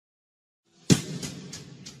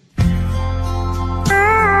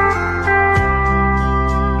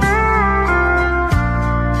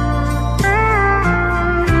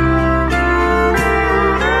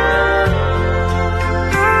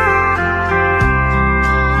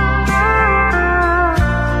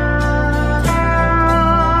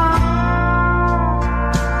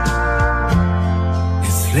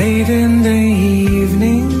in the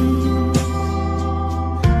evening,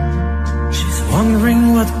 she's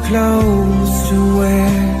wondering what clothes to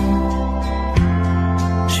wear.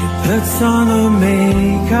 She puts on her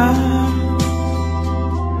makeup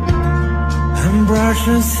and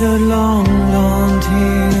brushes her long blonde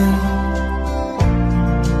hair.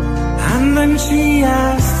 And then she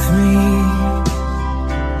asks me,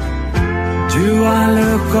 do I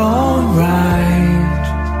look alright?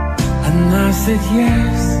 And I said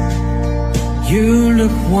yes, you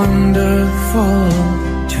look wonderful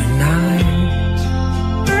tonight.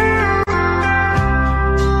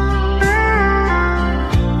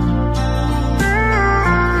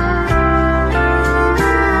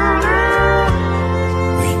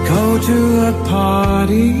 We go to a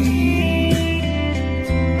party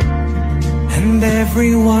and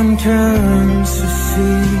everyone turns to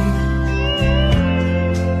see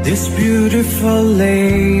this beautiful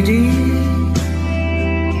lady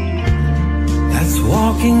that's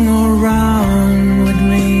walking around with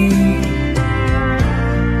me.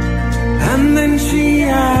 And then she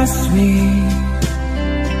asked me,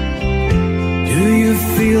 do you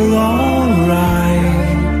feel alright?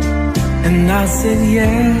 And I said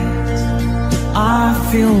yes, I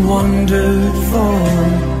feel wonderful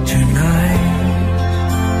tonight.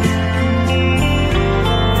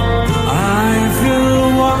 I feel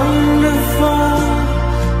wonderful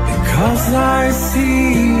because I see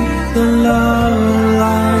the love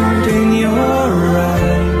light in your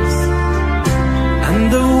eyes. And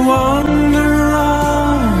the wonder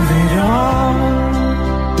of it all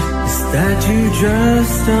is that you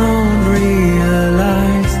just don't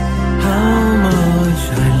realize how much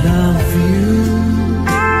I love you.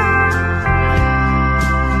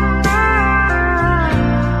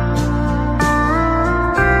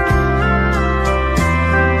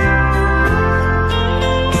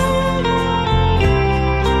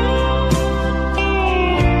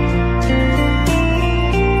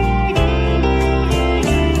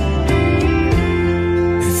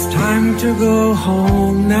 To go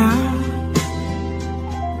home now,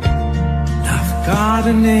 I've got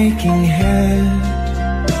an aching head,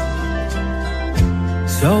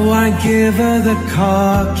 so I give her the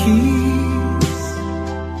car keys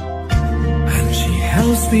and she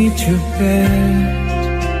helps me to bed.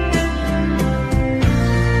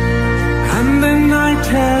 And then I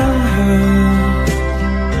tell her,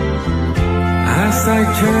 as I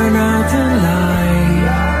turn out the light,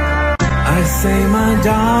 I say, my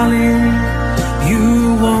darling, you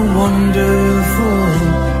are wonderful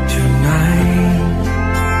tonight.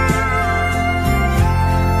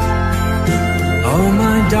 Oh,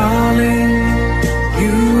 my darling,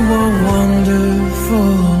 you are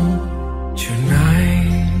wonderful tonight.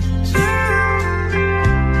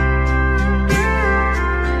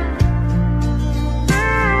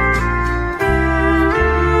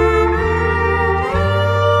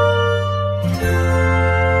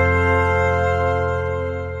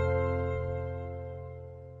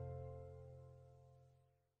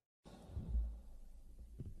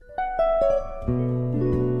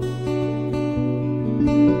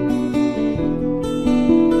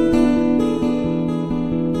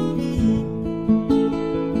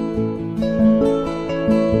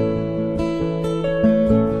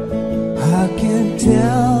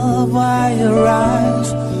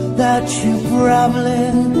 You've probably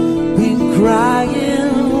been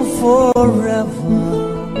crying forever.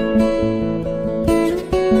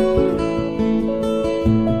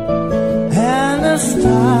 And the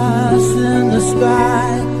stars in the sky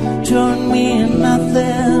don't mean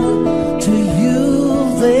nothing to you,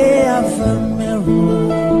 they are the mirror.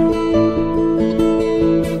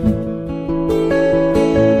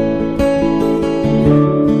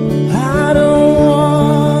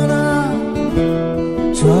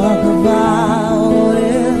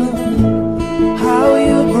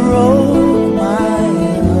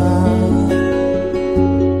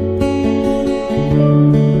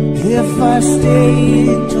 If I stay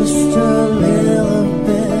just a little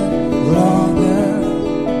bit longer,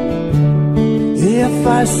 if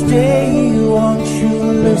I stay, won't you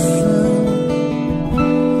listen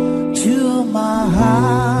to my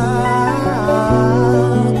heart?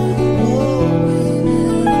 Oh,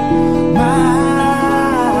 my heart.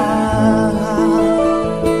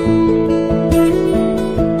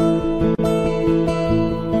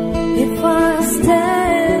 If I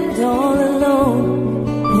stand all alone,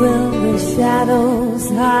 will the shadows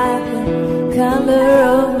hide the color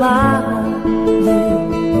of my heart?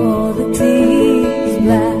 For the tears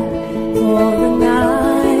black, for the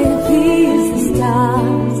night peace, the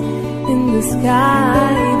stars in the sky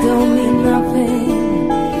don't mean nothing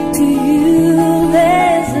to you.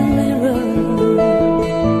 There's a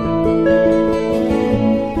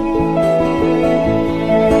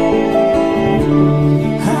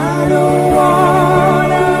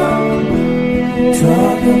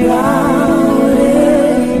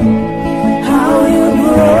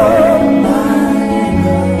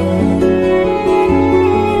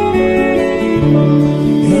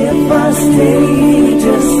I stay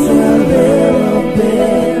just a little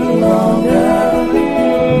bit longer,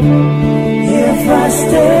 if I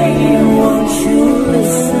stay, won't you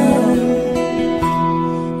listen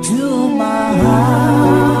to my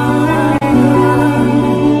heart?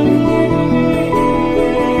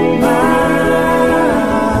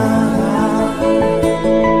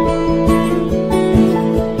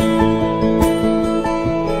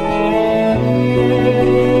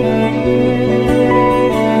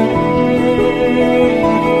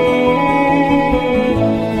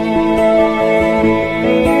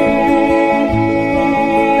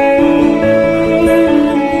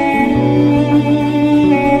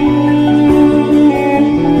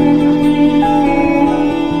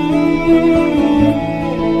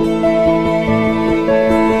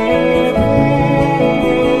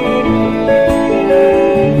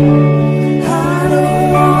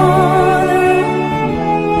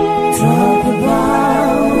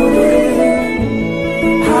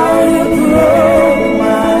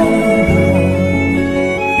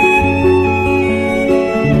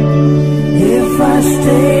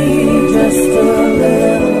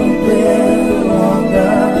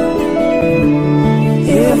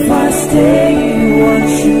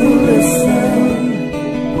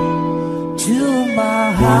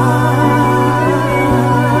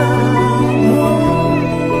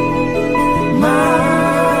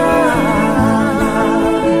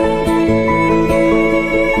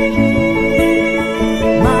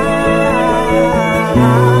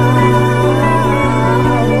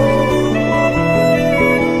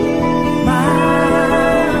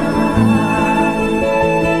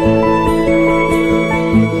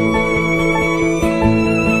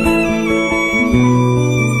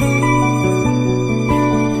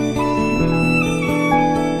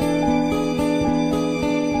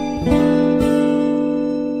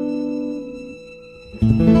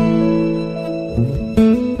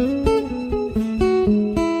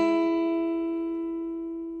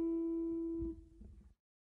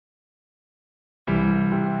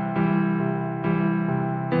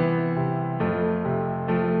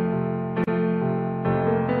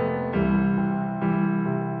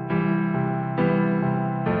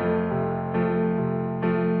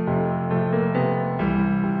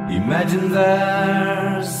 Imagine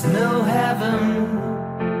there's no heaven.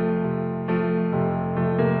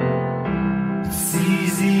 It's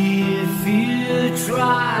easy if you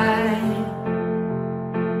try.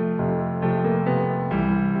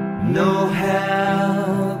 No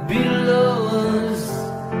hell below us,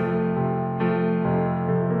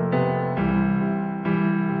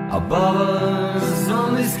 above us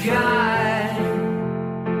only sky.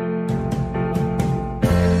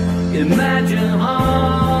 Imagine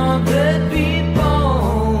haunted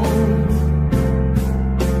people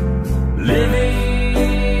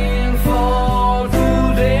living for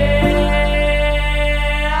today.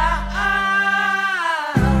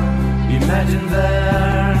 Imagine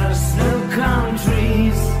there's no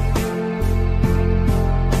countries.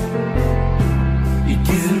 It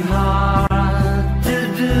isn't hard to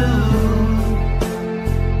do.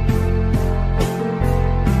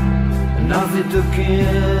 Nothing to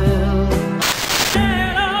kill.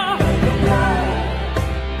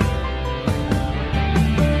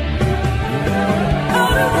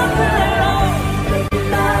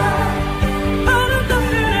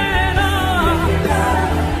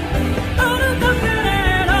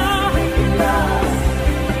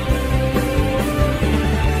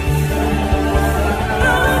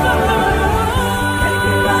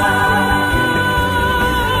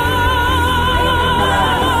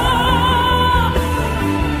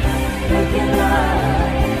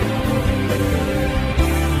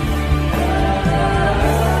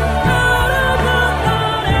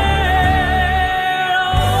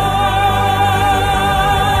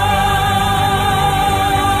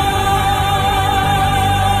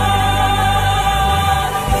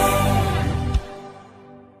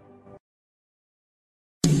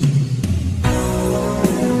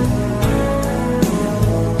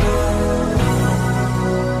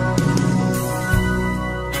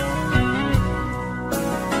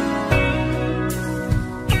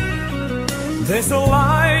 There's a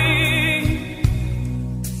light,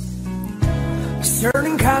 a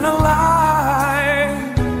certain kind of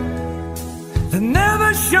light that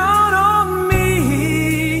never shone on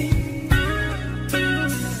me.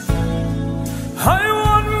 I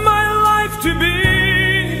want my life to be,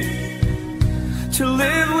 to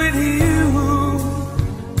live with you,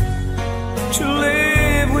 to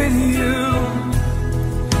live with you.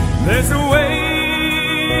 There's a way.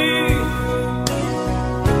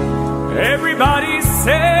 Everybody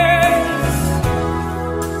says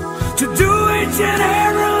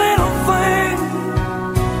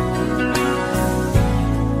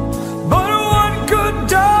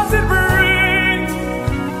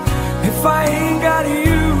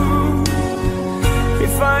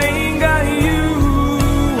ain't got you.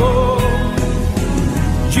 Oh,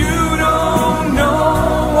 you don't know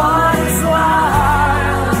what it's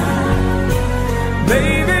like,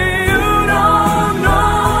 baby. You don't know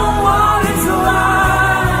what it's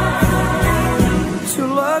like to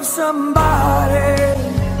love somebody,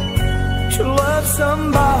 to love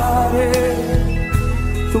somebody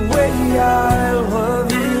the way I love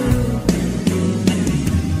you.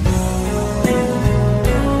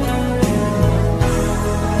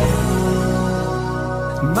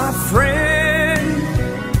 My friend,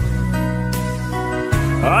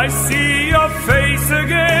 I see your face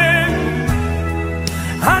again.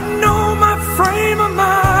 I know my frame of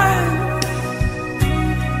mind.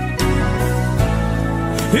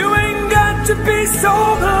 You ain't got to be so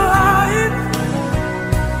blind,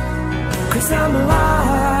 'cause I'm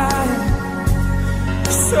lying,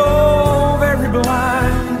 so very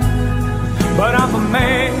blind. But I'm a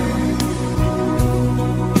man.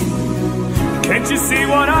 Can't you see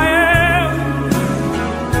what I am?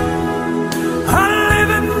 I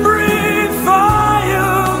live and breathe for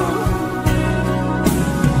you.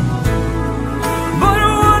 But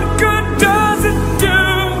what good does it do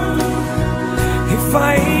if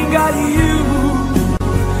I ain't got you?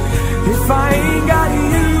 If I ain't got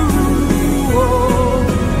you, oh,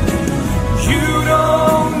 you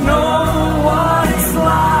don't know what it's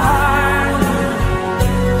like,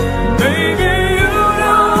 baby. You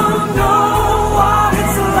don't know what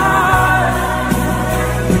it's like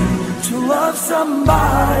to love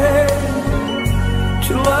somebody,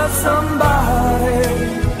 to love somebody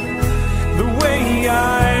the way I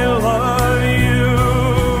love you.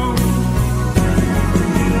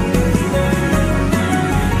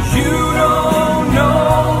 You don't know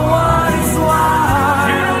what it's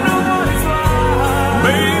like,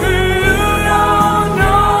 baby. You don't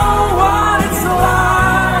know what it's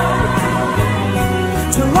like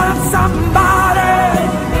to love somebody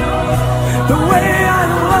the way I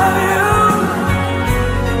love you.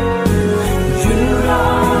 You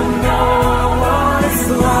don't know what it's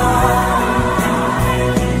like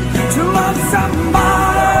to love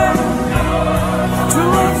somebody, to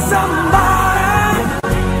love somebody.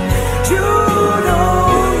 You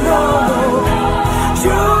don't know,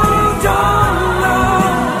 you don't know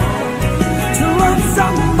to love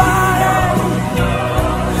somebody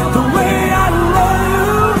the way I love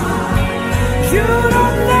you. You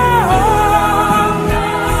don't know,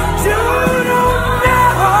 you don't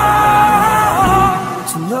know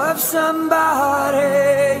to love somebody,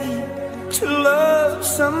 to love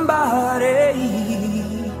somebody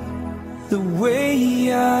the way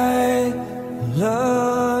I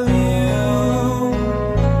love you.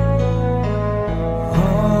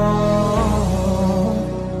 Oh.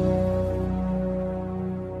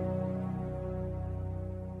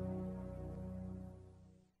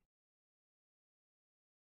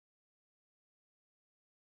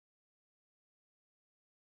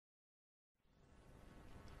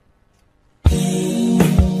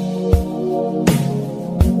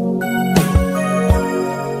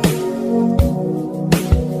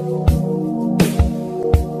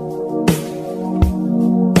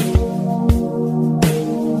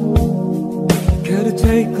 Gotta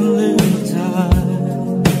take a little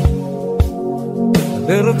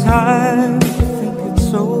time to think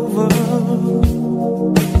it's over.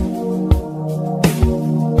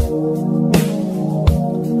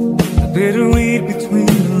 I better read between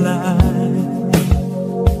the lines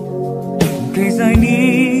in case I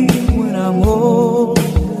need it when I'm older.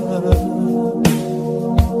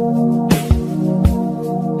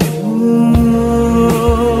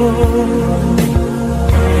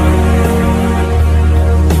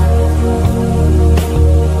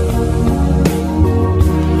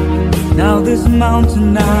 Now this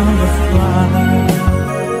mountain I must climb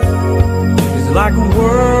is like a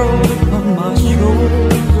world upon my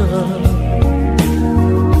shoulder.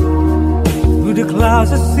 Through the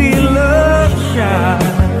clouds I see love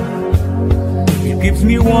shine. It gives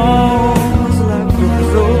me warm as life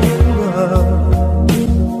goes over.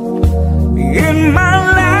 In my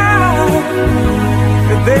life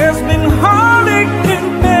there's been heartache and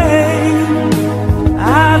pain.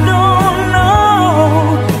 I don't know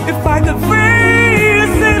if I could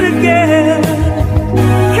face it again.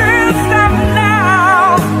 Can't stop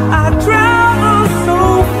now. I travel so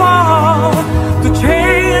far to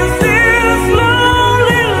chase this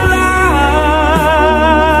lonely life.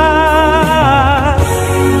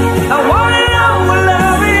 I wanna know what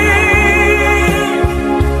love is.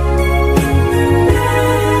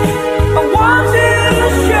 I want you to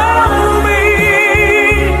show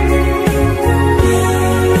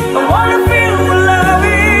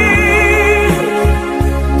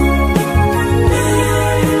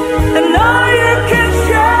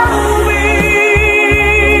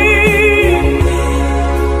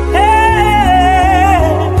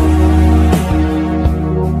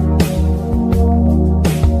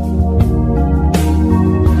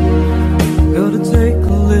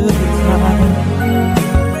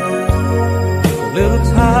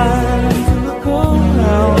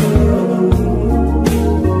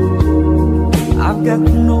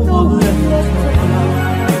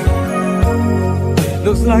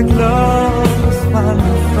looks like love's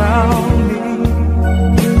finally found me.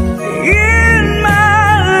 In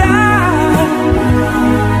my life,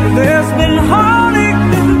 there's been heartache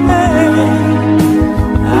and pain.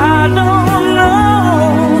 I don't know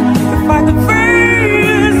if I could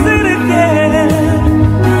face it again.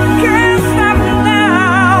 Can't stop it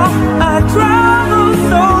now. I traveled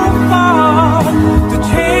so far to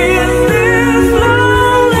chase this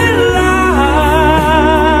lonely life.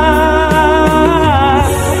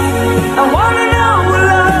 I wanna know what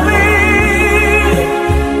love is.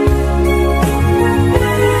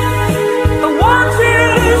 I want you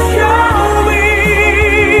to show me.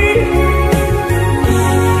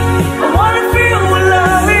 I wanna feel what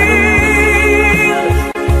love is.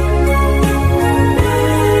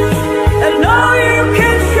 I know you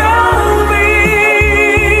can show me.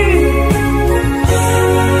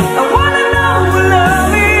 I wanna know what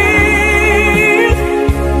love is.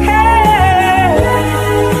 Hey,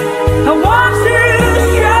 I want you to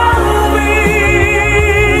show me.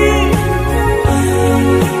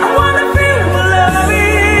 I wanna feel what love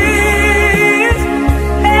is.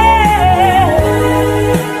 Hey,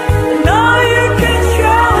 I know you can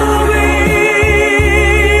show me.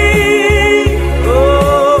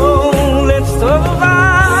 Oh, let's talk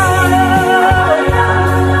about love.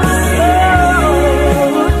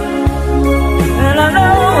 And I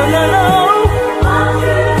know, and I know.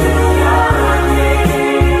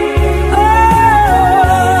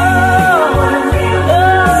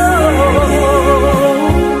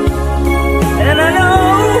 And I know.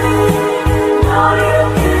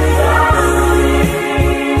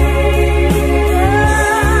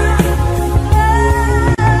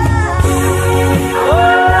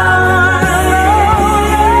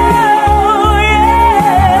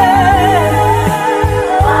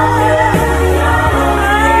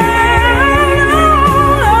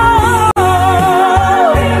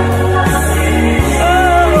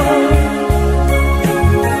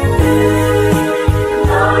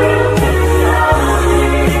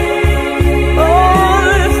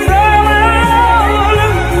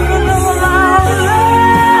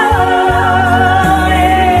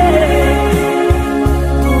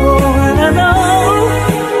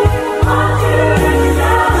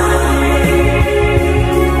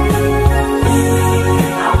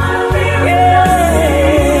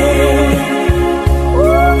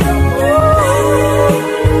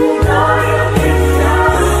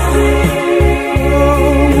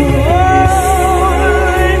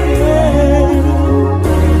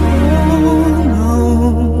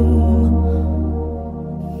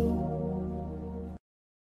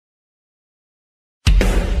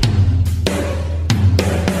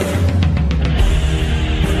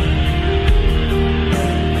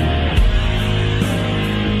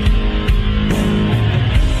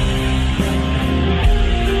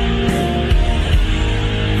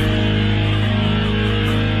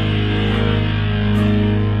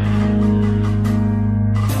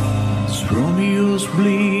 Romeo's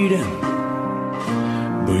bleeding,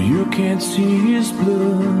 but you can't see his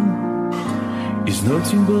blood. It's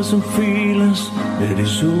nothing but some feelings that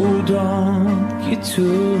is hold on you to.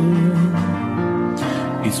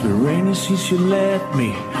 It's been raining since you left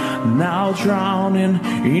me, now drowning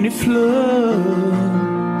in a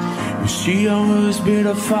flood. You see, I was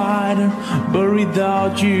better fighting, but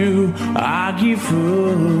without you, I give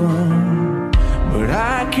up. But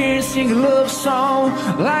I can't sing a love song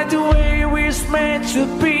like the way we're meant to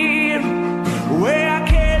be. Where I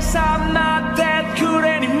guess I'm not that good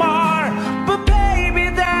anymore, but baby,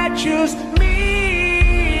 that's just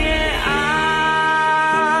me. And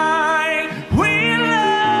I will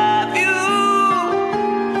love you,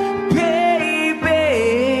 baby.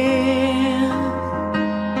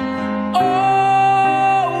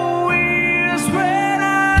 Always when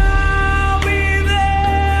I'll be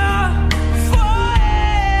there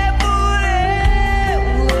forever and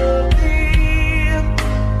ever.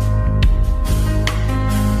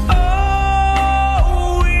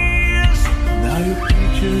 Always. Now your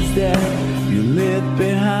pictures that you left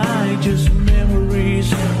behind, just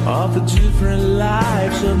memories of a different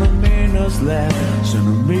life. Some have made us laugh, some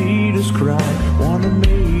have made us cry. One have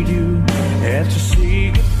made you have to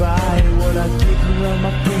say goodbye. What I did around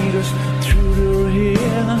my fingers through your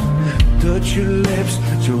hair, touch your lips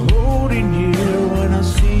to hold in here. When I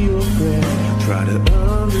see your face, try to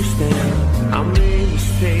understand. I made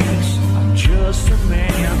mistakes, I'm just a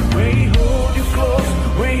man. When he hold you close,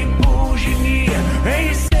 when he pulls you near, and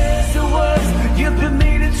he says the words you've been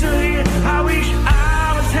needing to hear. I wish I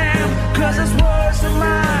was him, 'cause his words are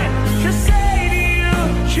mine. Just say to you,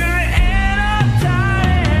 you're in a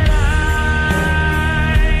time.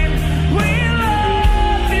 We love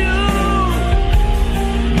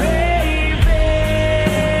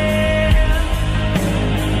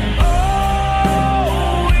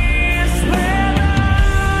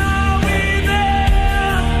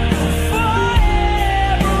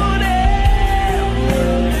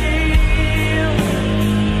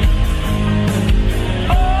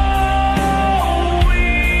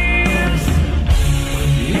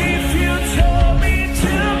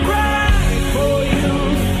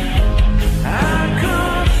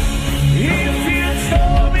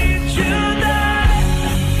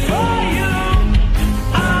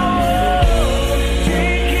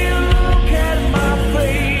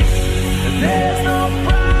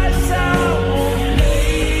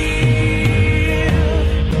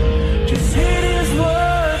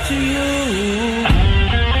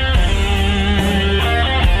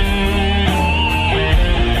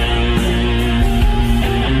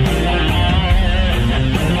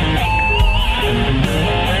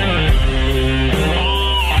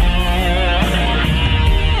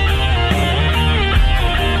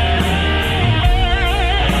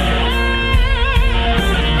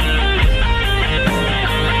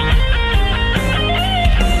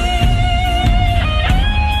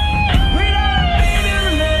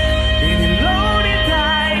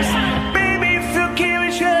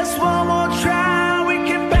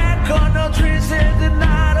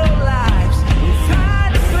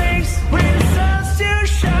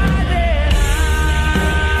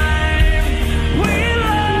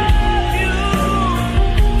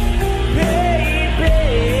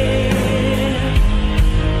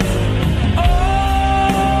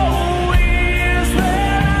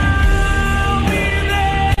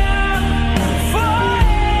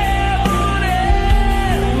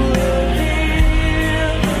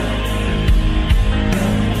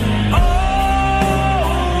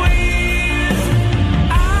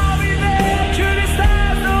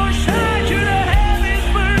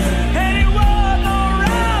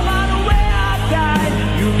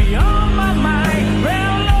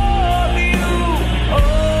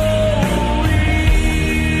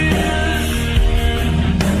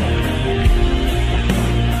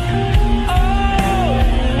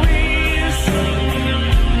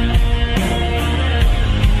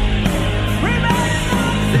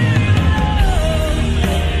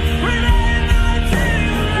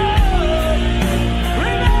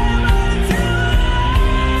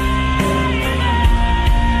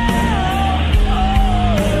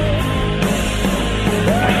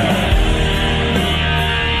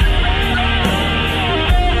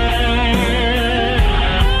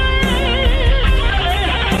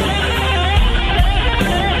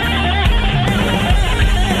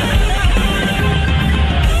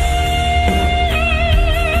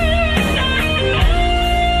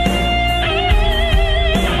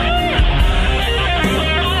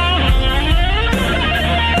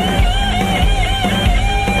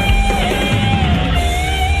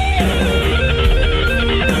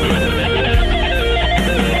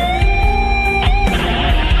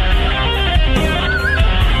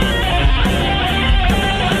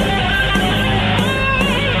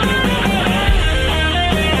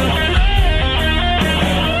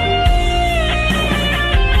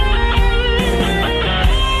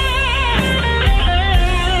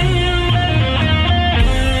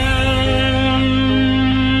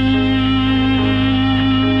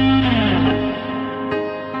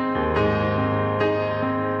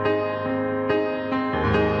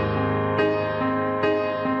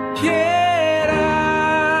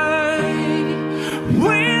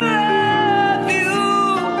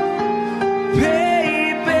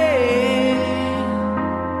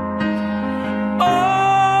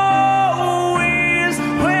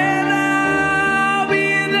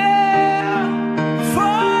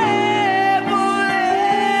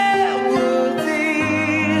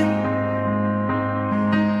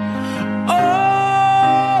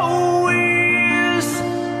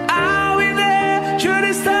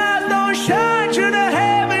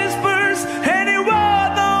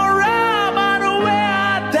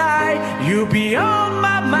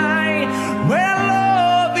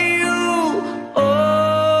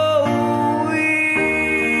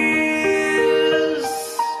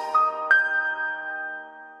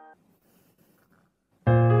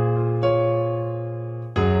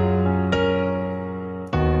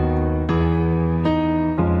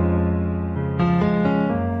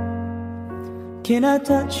can I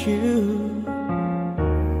touch you?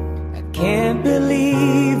 I can't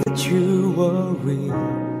believe that you were real.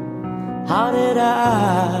 How did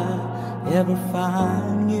I ever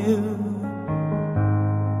find you?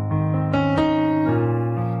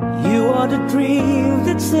 You are the dream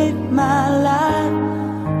that saved my life.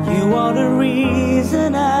 You are the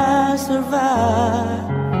reason I survive.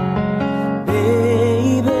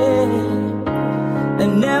 Baby, I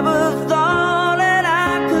never thought that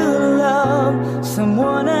I could love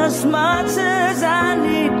someone as much as I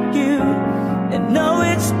need you. And no,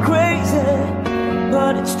 it's crazy,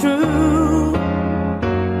 but it's true.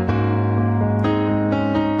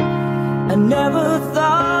 I never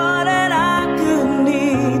thought that I could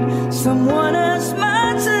need someone as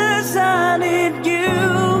much as I need you.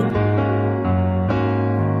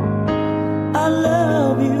 I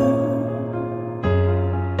love you.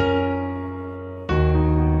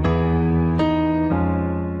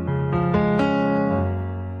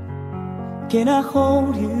 Can I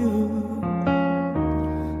hold you?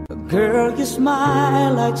 Girl, your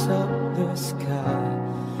smile lights up the sky.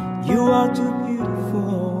 You are too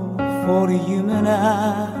beautiful for the human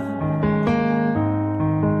eye.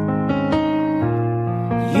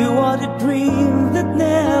 You are the dream that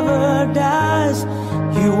never dies.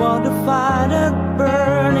 You are the fire that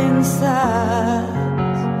burns inside.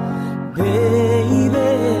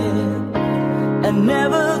 Baby, I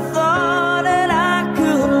never thought that I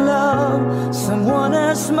could love someone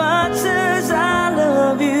as much as I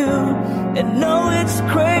love you. And no, it's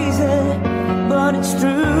crazy, but it's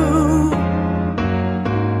true.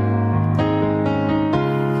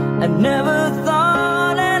 I never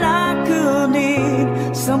thought that I could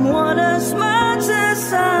need someone as much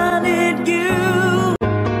as I need you.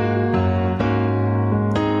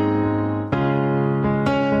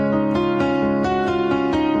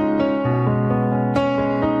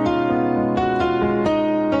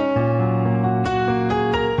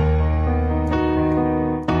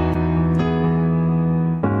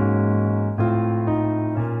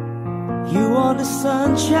 You are the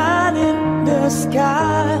sunshine in the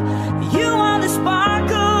sky. You are the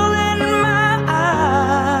sparkle in my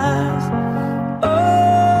eyes. Oh,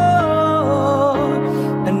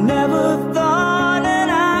 I never thought that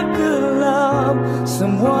I could love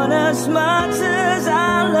someone as much as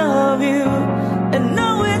I love you. And no,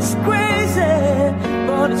 it's crazy,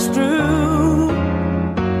 but it's true.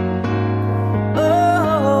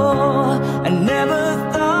 Oh, I never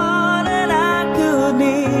thought that I could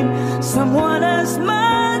need someone as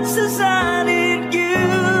much as I need you.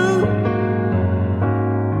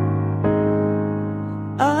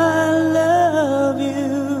 I love you.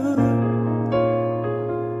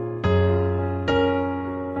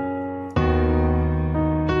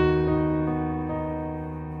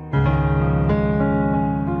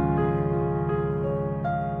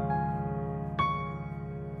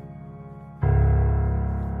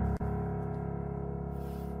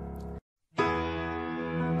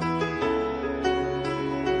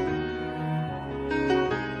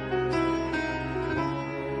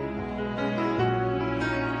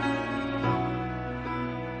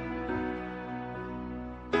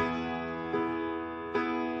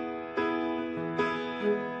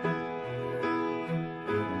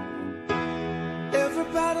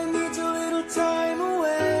 Everybody needs a little time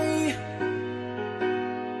away,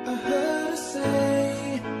 I heard her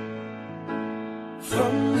say,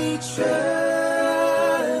 from each other.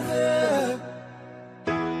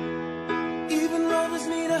 Even lovers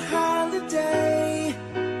need a holiday,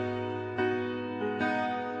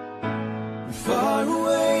 far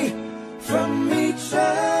away from each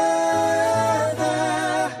other.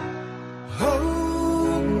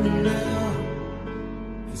 Oh, now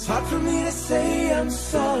it's hard for me to say I'm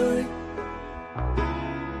sorry.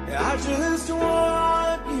 I just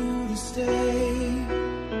want you to stay.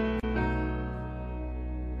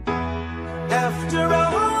 After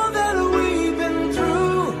all that we've been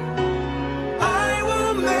through, I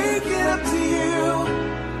will make it up to you.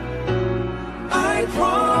 I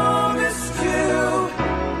promised you.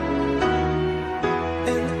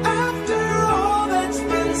 And after all that's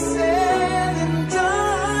been said and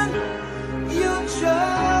done, you're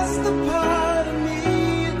just the part of me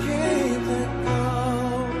you can't let go.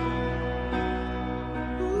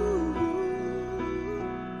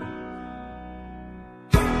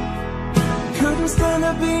 Couldn't stand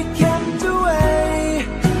to be kept away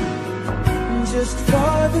just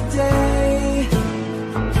for the day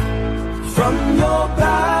from your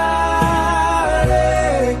body.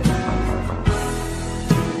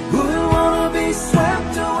 Wouldn't wanna be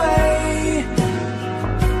swept away,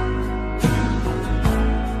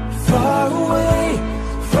 far away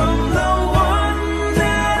from the one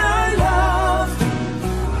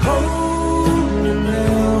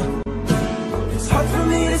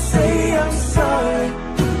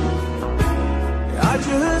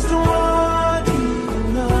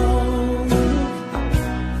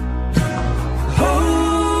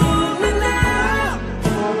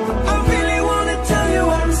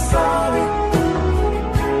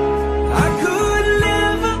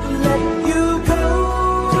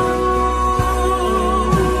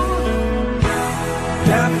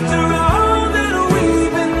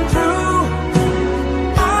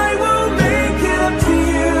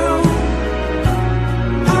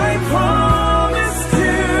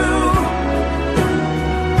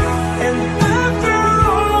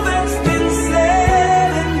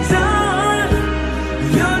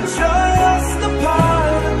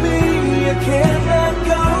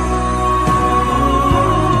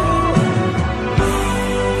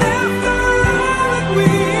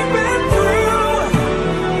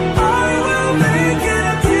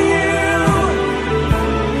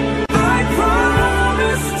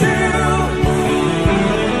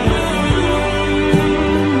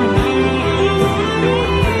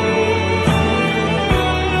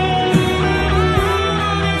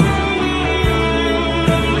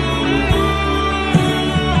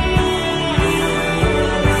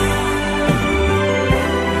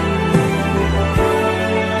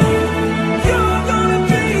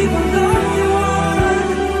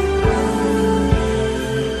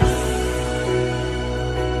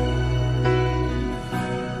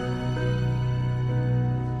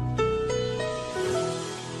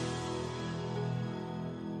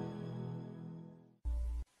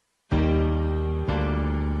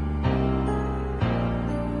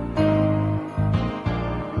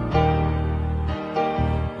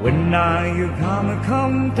When are you gonna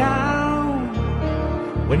come down?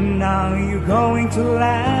 When are you going to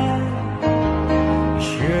land?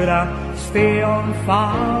 Should I stay on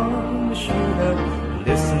farm? Should I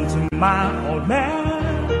listen to my old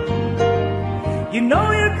man? You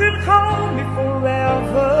know you could hold me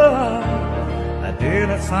forever. I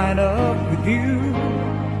didn't sign up with you.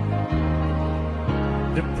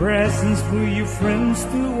 The presents for your friends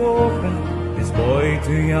to open. This boy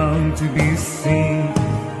too young to be seen.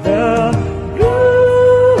 The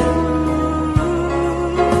blue,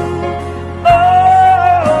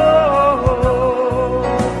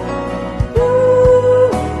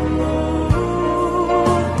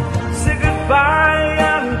 say goodbye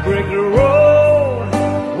and break the road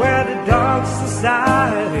where the dark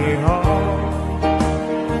society hall.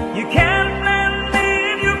 You can't blend me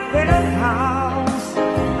in your penthouse.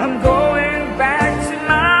 I'm going back to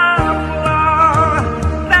my floor,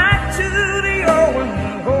 back to the old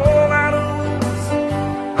hole I lose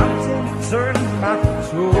until it turns my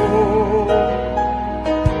soul.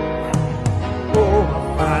 Oh,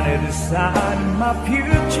 I finally decided my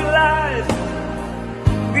future lies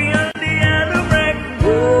beyond the end of break.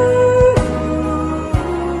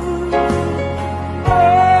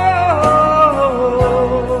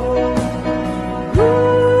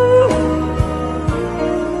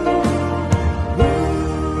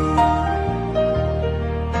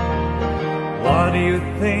 What do you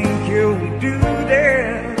think you'll do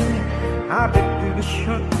then? I bet you'll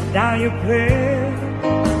shut down your place,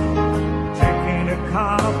 taking a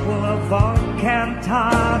couple of vodka and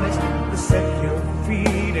tonics to set your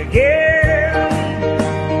feet again.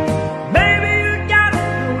 Maybe you got no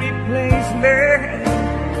replacement.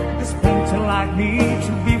 This painter like me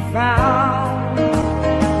to be found.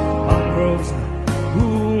 Monroe's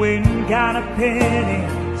who ain't got a penny,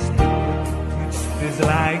 it's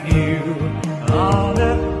like you on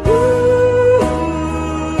the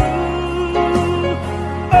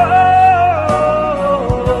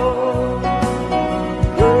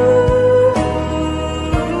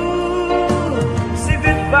say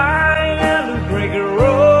goodbye and break a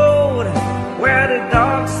road where the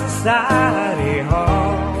dark society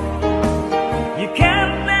hall. You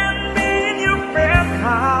can't land me in your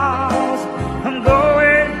penthouse. I'm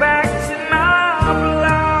going back to my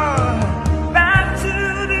blood, back to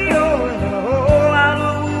the old hole I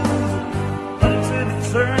lose until it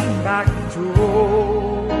turns back to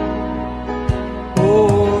old.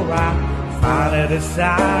 Oh, I finally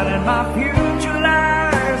decided my future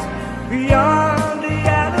lies beyond the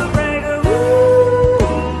elevator.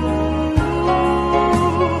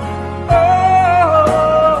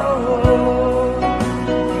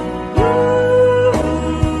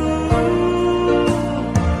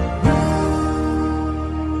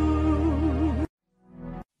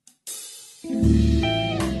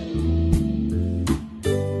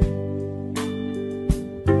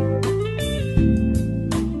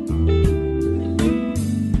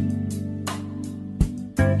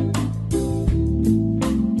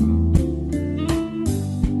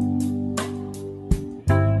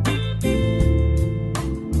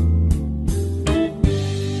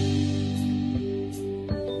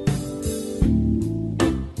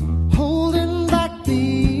 Holding back the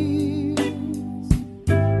years,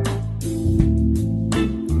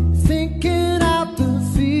 thinking out the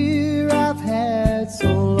fear I've had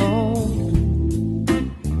so long.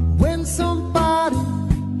 When somebody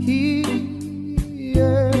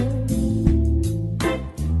here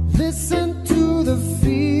listen to the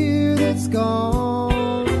fear that's gone.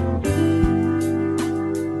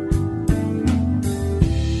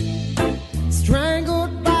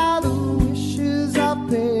 Strangled by the wishes I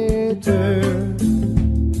painted,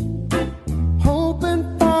 hoping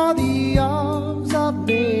for the arms of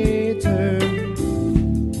nature.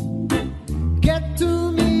 Get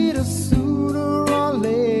to meet us sooner or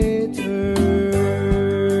later.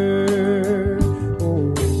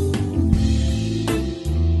 Oh.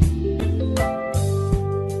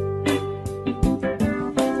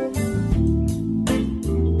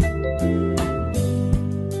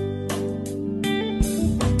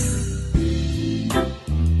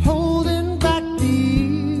 Holding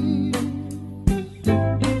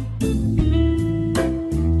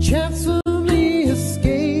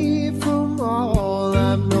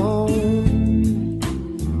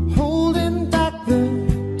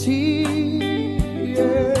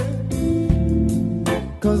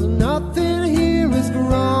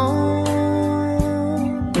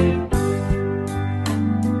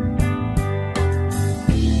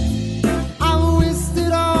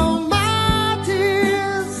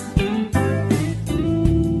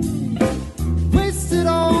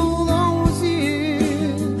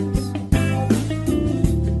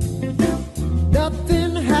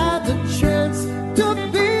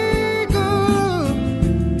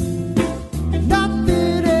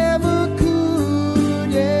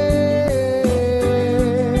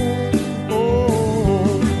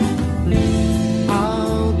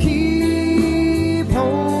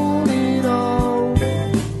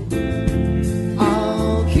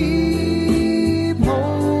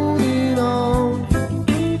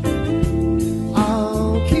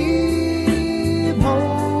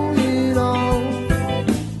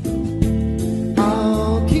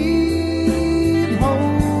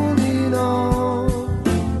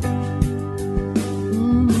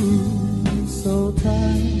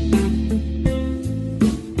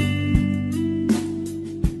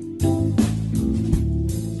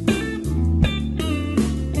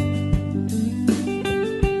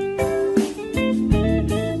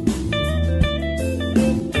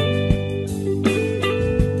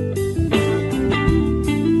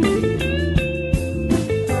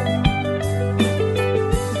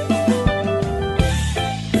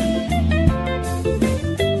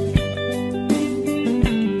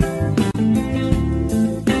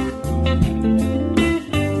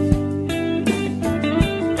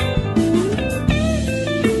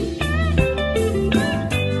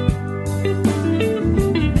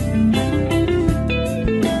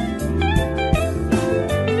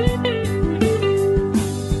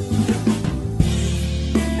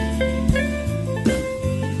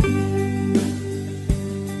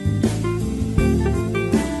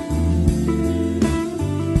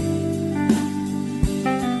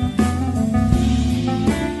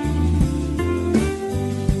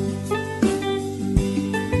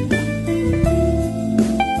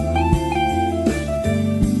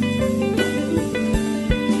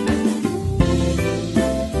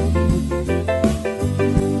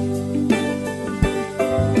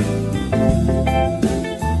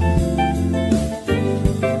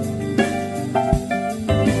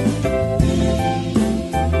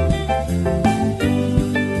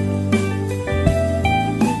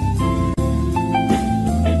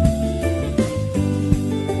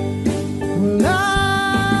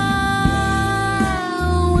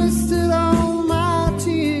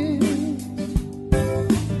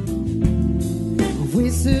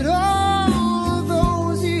wasted all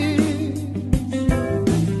those years,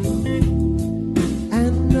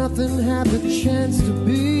 and nothing had the chance to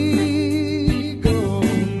be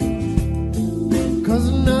gone,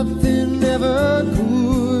 'cause nothing ever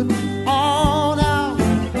could. All out.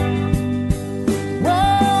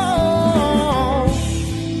 Whoa,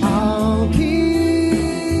 I'll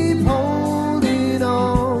keep holding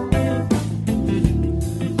on.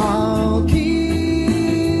 I'll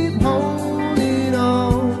keep holding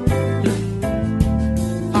on.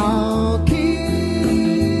 I'll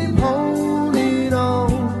keep holding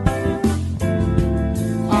on.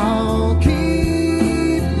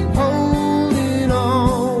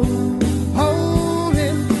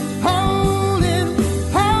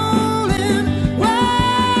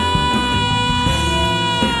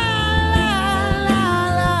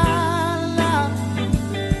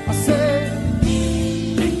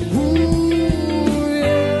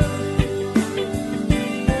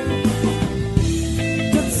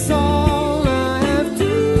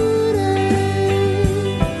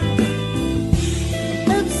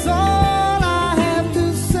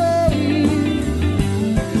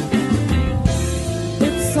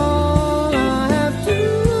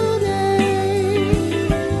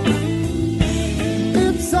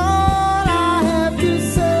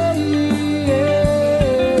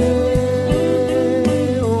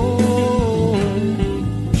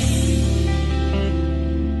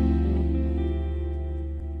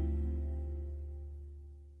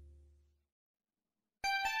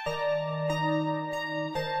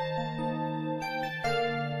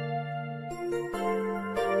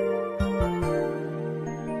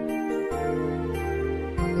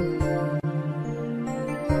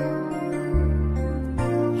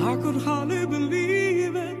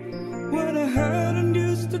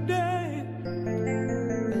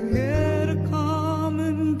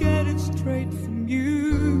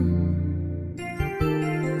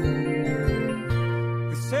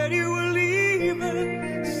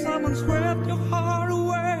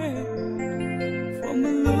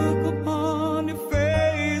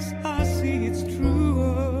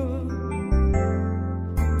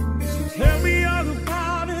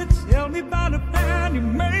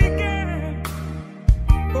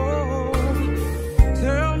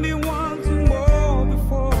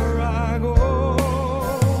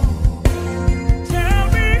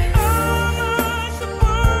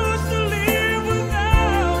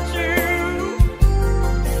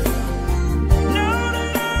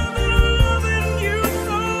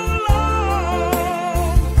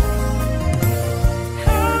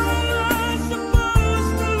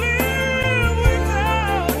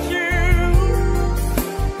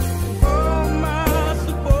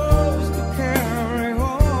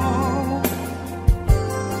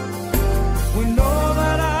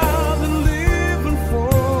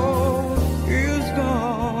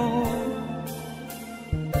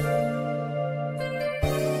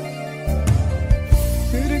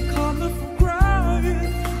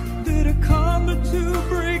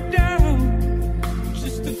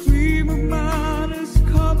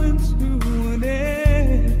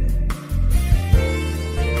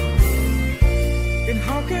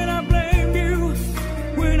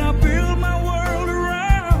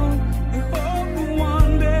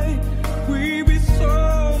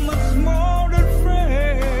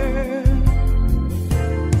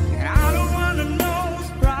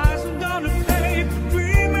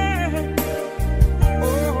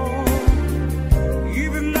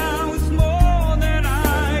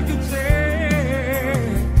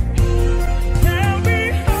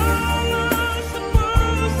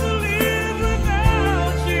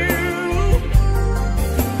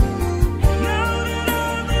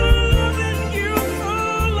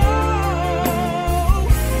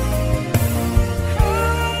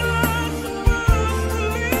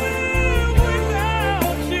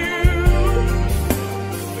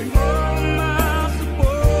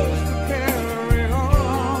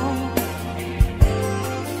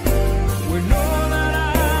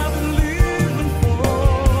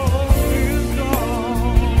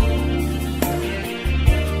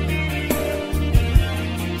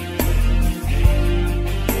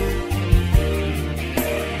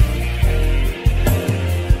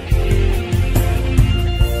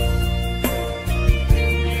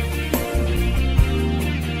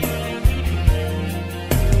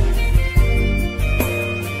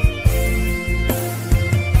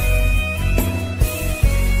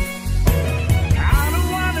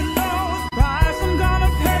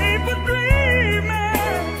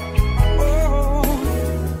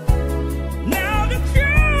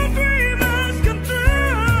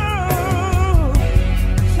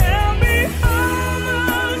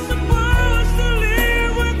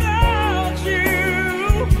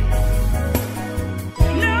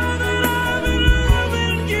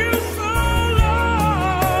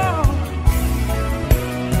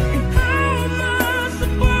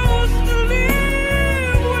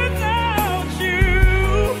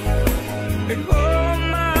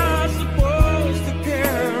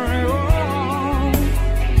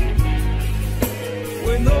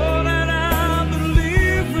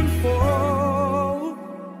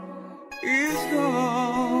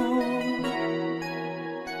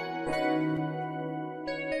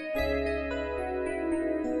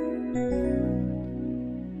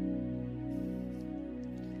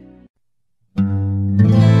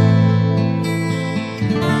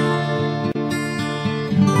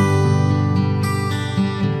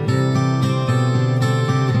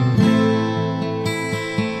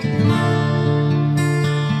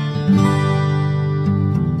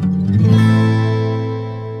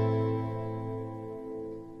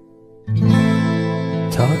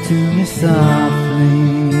 to me softly,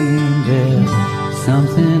 there's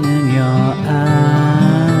something in your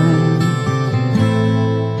eyes.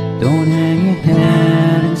 Don't hang your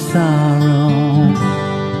head in sorrow,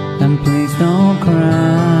 and please don't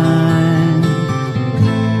cry.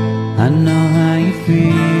 I know how you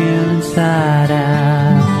feel inside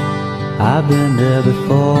out, I've been there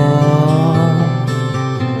before.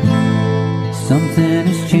 Something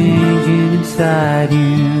is changing inside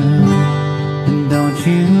you, and don't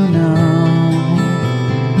you know?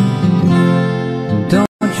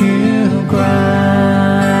 Don't you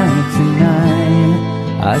cry tonight,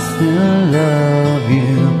 I still love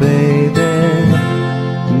you, baby.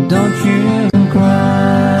 Don't you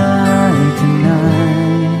cry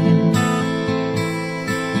tonight.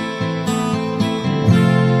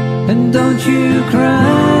 And don't you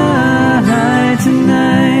cry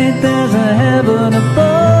tonight, there's a heaven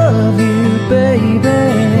above you, baby.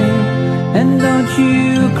 And don't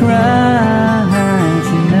you cry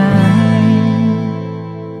tonight.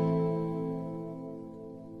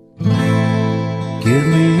 Give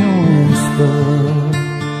me a whisper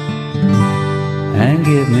and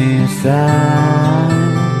give me a sigh.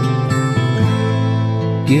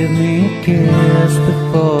 Give me a kiss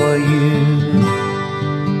before you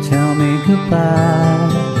tell me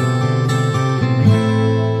goodbye.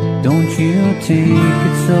 Don't you take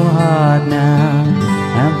it so hard now,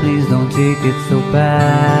 and please don't take it so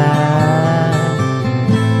bad.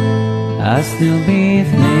 I'll still be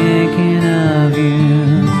thinking of you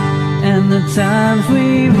and the times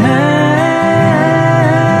we've had,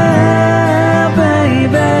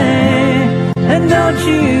 baby. And don't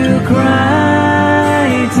you cry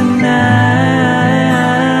tonight.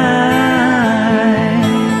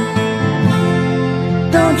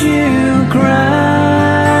 Don't you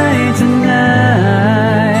cry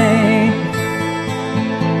tonight.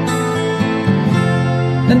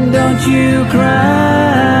 And don't you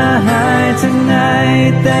cry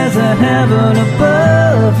tonight, there's a heaven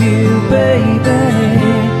above you, baby.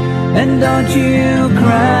 And don't you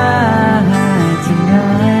cry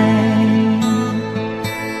tonight.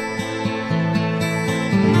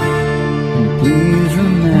 And please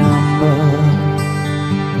remember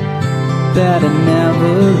that I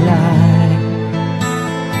never lied.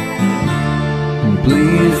 And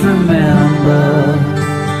please remember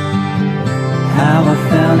how I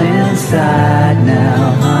felt inside now,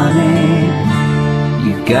 honey.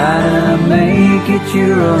 You gotta make it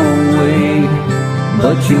your own way,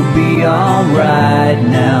 but you'll be alright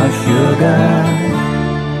now, sugar.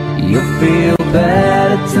 You'll feel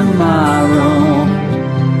better tomorrow,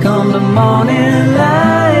 come the morning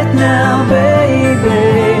light now, baby.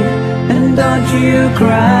 And don't you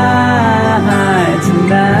cry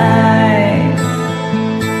tonight.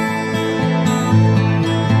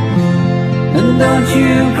 And don't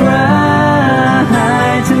you cry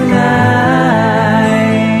tonight.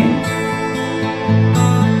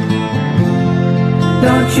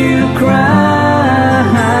 Don't you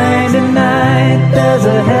cry tonight, there's a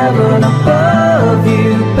heaven above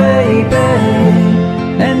you, baby.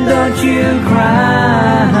 And don't you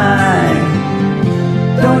cry,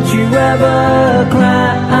 don't you ever cry.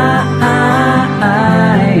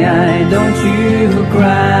 Don't you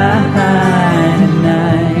cry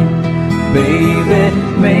tonight, baby.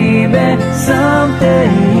 Maybe someday,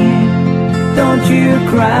 don't you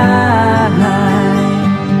cry.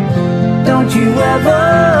 Don't you ever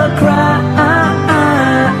cry.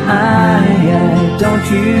 Don't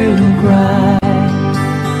you cry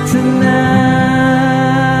tonight.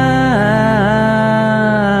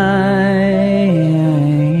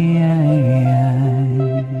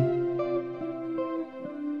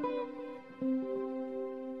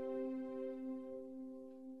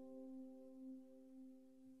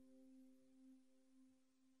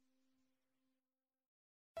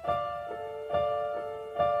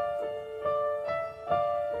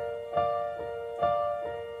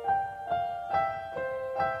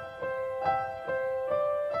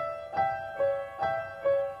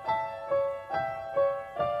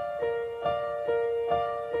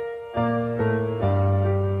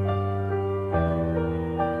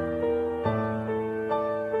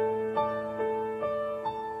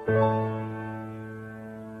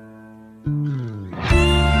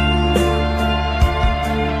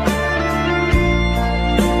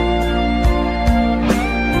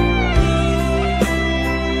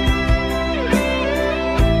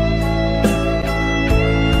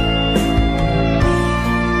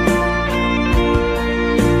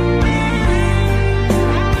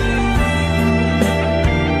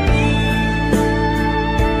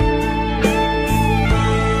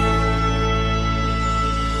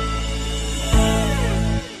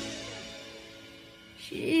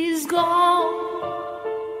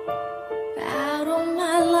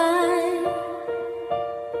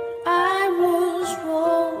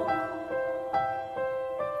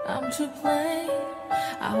 to blame.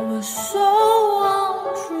 I was so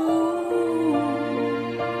untrue.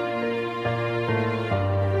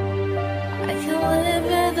 I can't live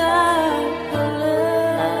without her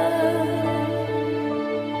love.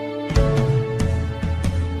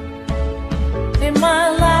 In my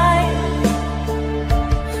life,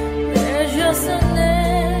 there's just an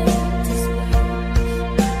empty space.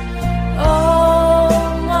 All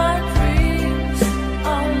my dreams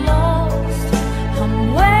are lost. I'm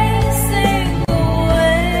wasting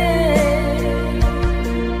away.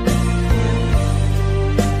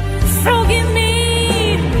 So give me,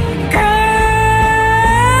 girl,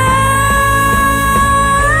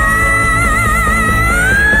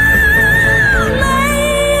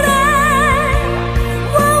 lady,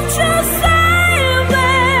 won't you save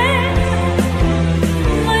me?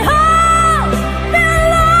 My heart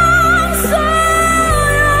belongs to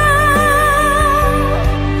you.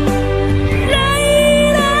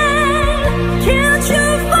 Lady, can't you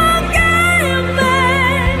forgive me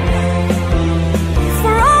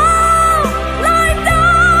for all I've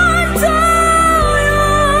done to you?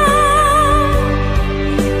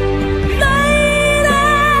 Lady,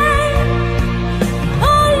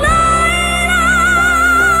 oh lady.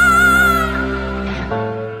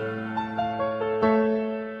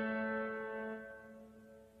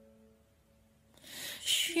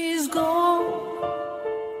 She's gone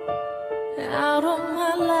out of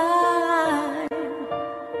my life.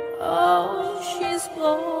 Oh, she's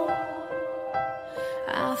gone.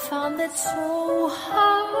 I found it so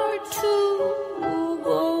hard to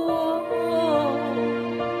go on.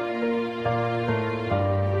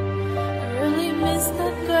 I really miss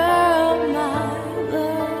that girl, my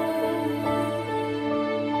love.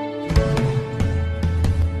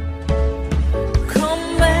 Come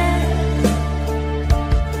back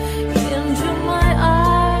into my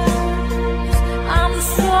eyes. I'm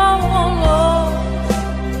so alone.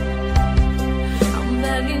 I'm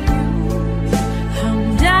begging you. I'm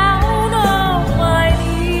down on my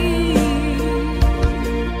knees.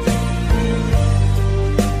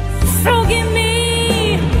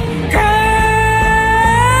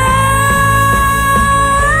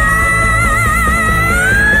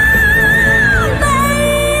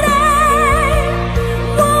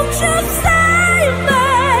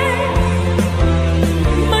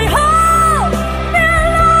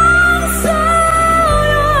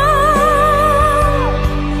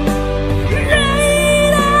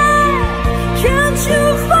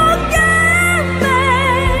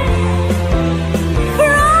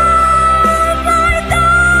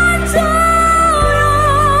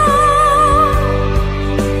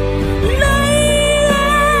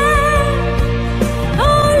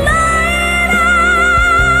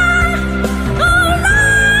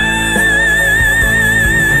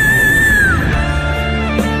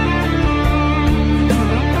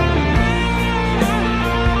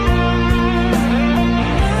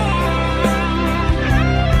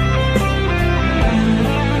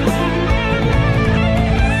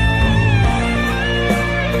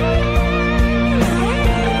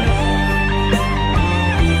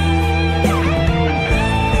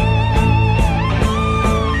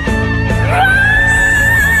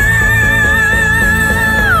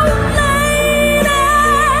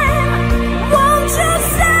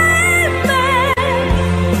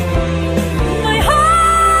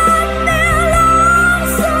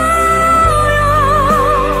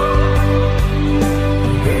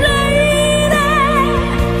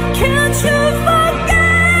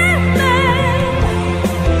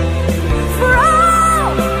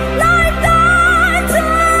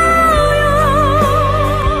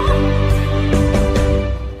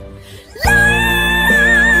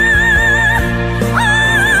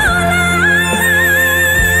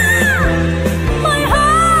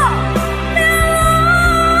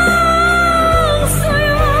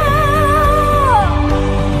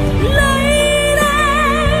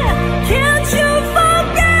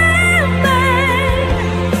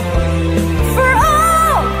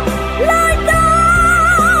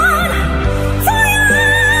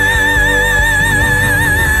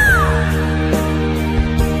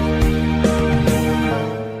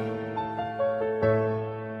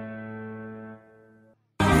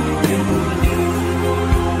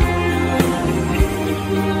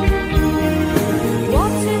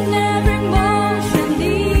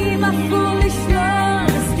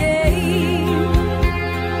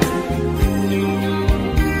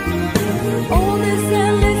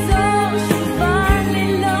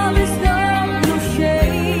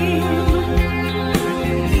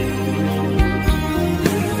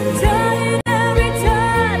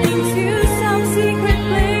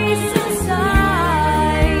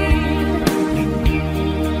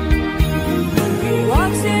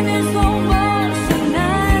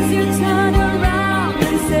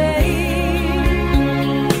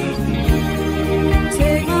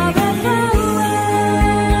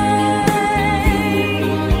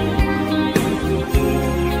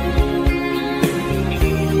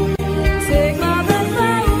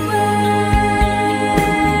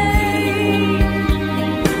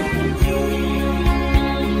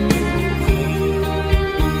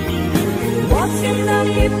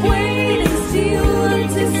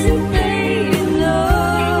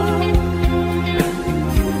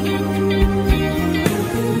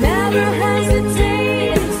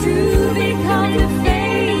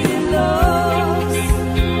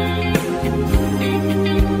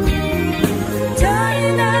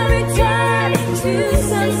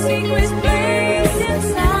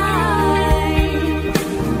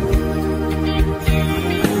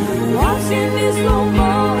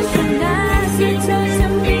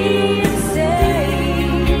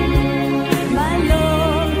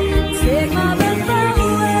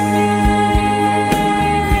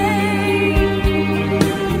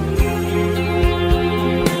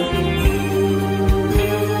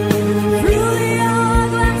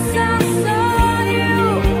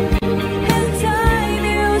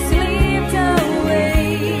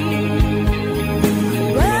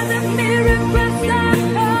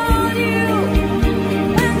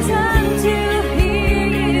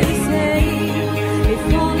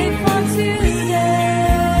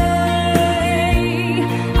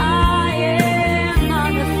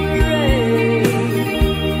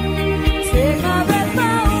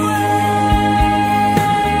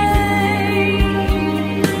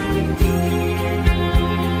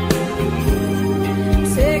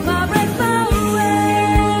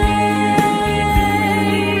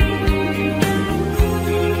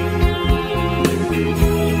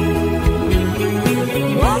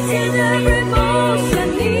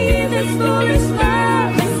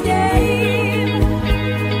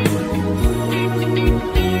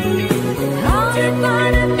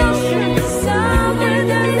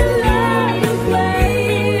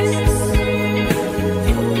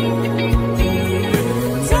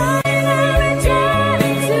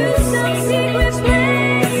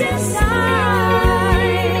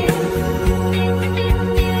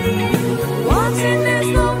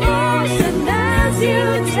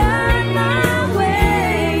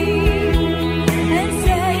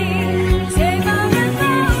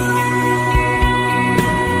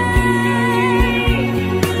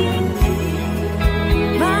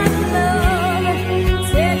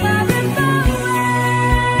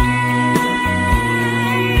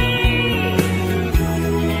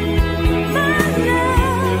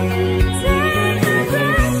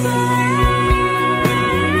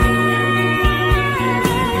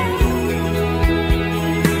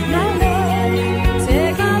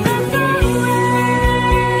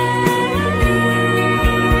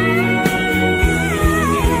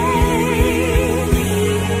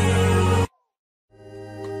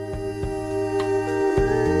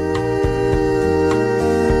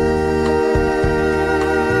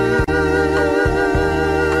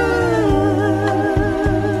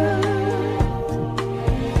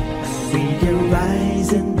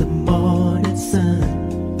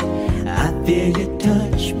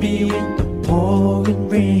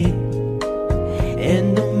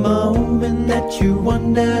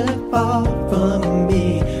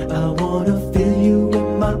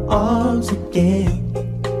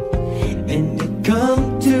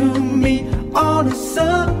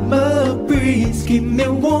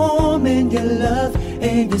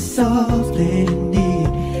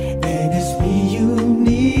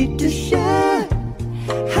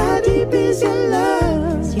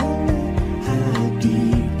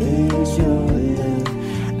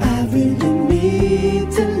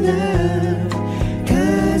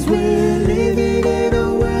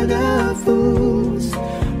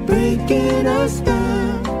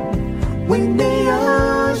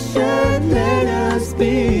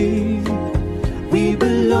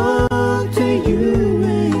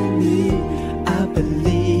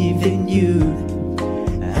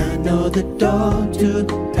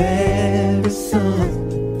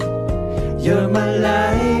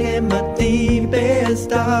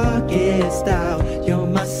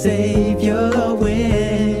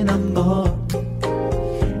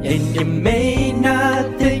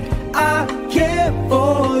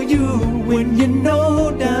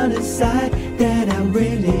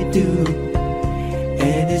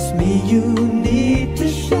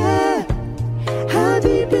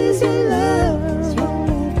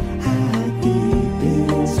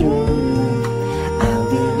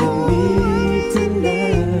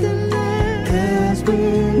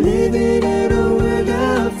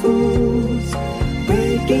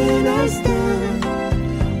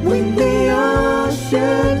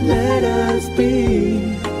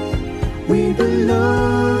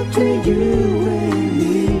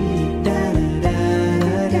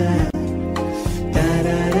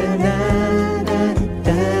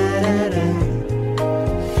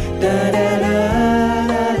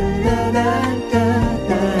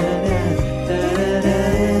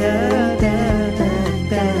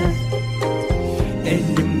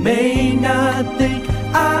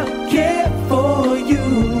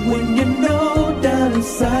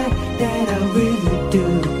 inside that I really do.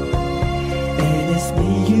 And it's me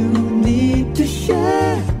you need to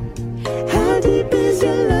share. How deep is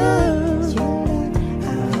your love?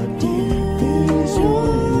 How deep is your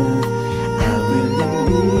love? I really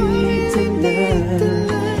need to know.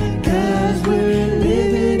 'Cause we're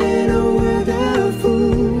living in a world of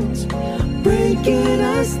fools, breaking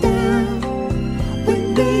us down when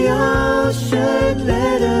they all should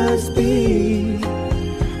let us be.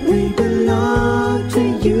 We belong to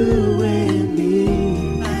you and me.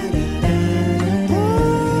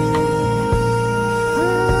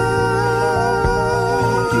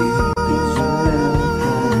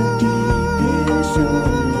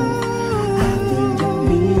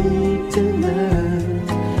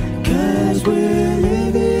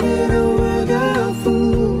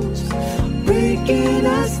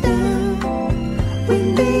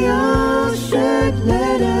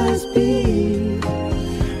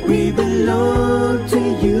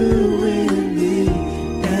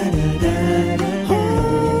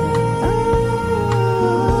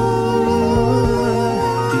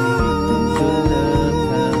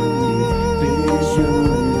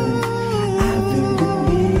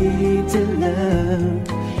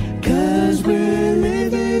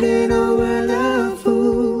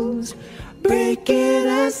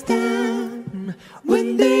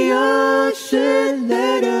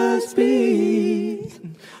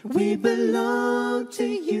 We belong to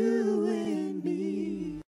you and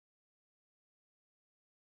me.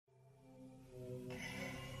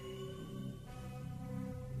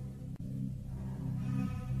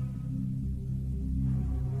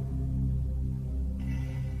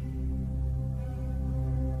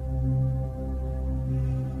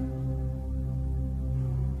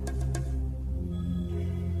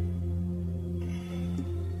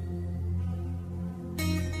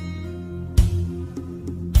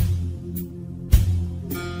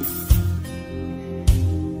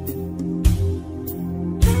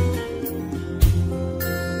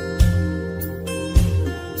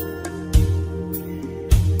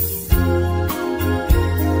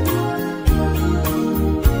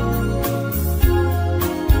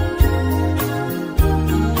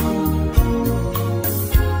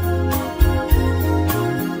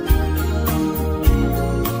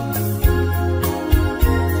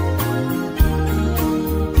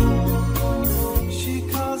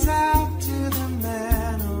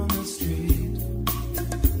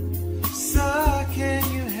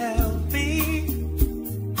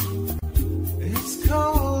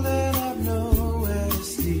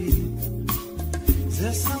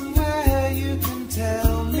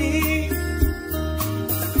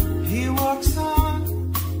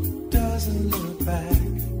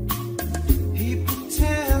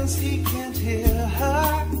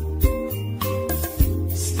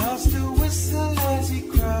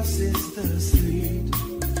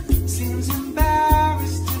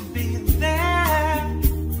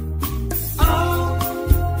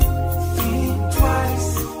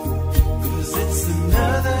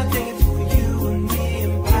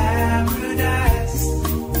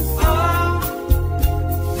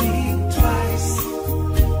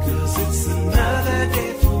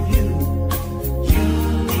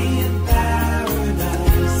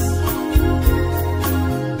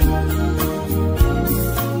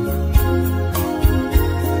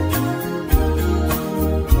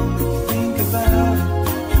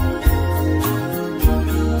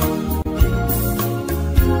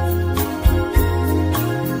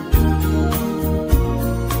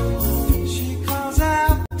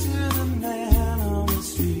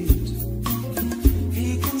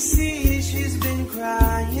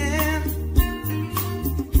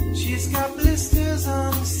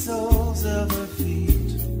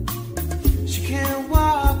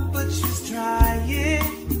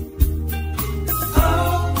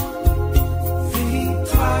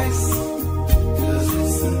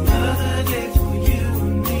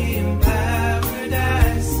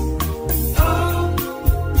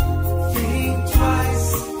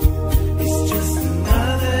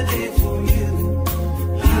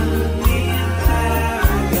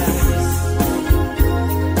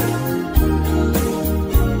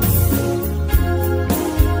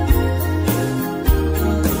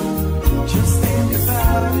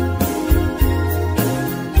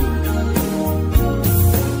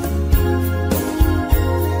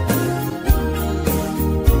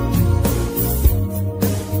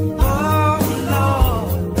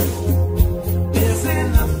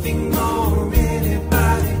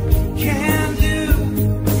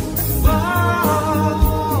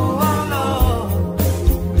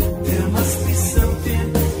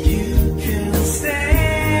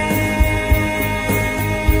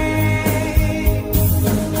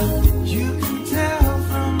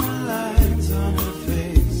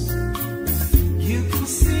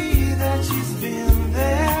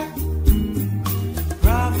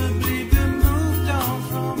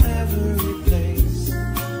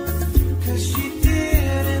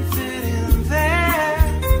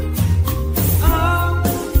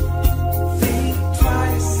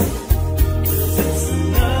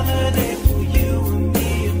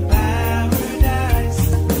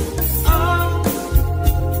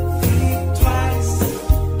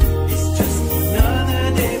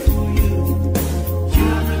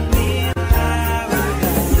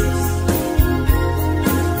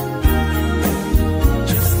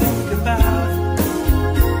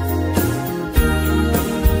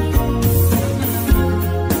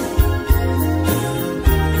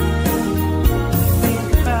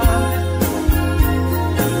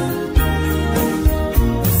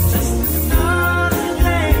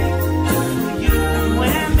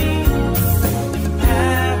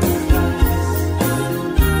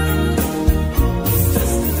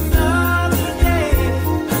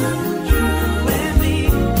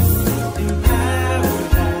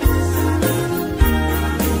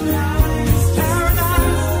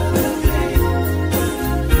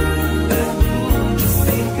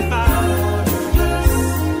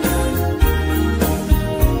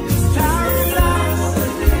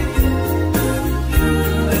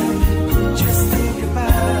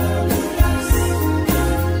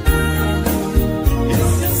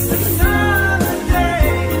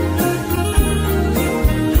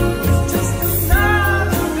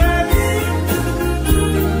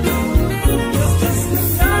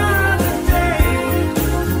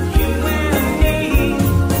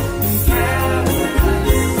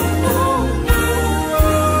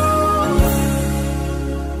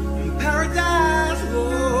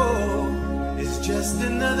 just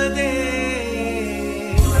another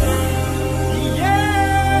day. Yeah,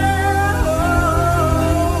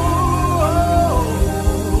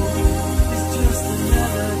 it's just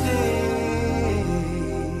another day.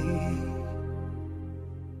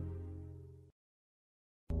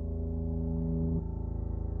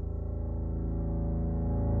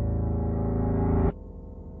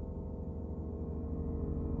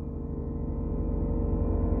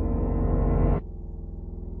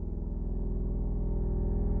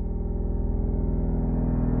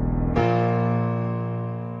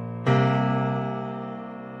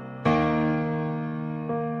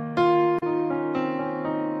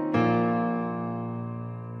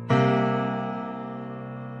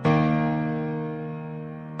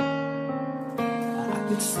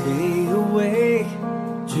 Stay awake,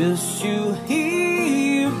 just you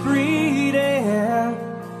here breathing.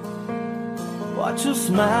 Watch you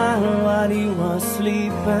smile while you are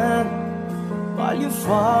sleeping, while you're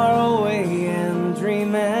far away and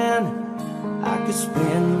dreaming. I could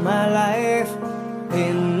spend my life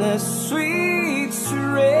in the sweet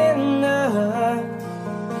surrender.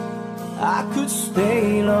 I could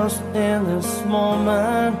stay lost in this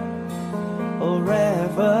moment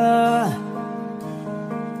forever.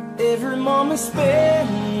 Every moment spent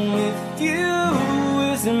with you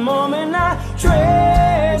is a moment I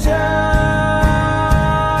treasure.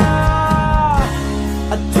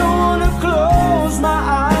 I don't wanna close my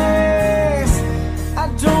eyes, I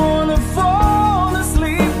don't wanna fall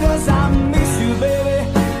asleep, 'cause I miss you, baby,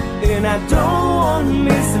 and I don't wanna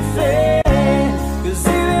miss a thing. 'Cause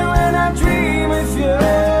even when I dream of you,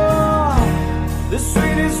 the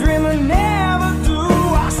sweetest dream I never do,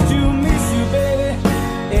 I still miss you, baby,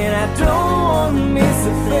 and I don't want to miss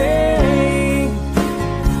a thing.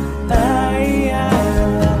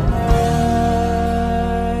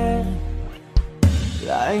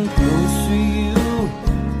 Lying close to you,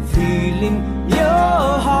 feeling your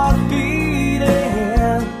heart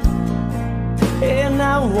beating, and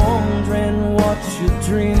I'm wondering what you're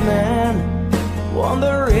dreaming.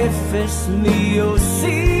 Wonder if it's me you're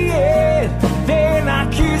seeing. Then I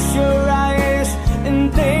kiss your eyes and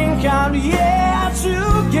think I'm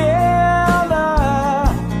together,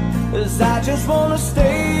 'cause I just wanna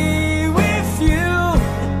stay with you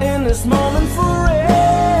in this moment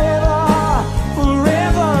forever,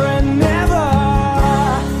 forever and ever.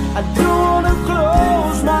 I don't wanna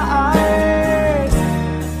close my eyes,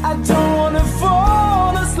 I don't wanna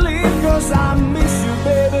fall asleep, 'cause I miss you,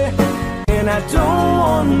 baby, and I don't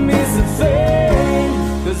wanna miss a thing.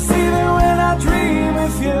 'Cause even when I dream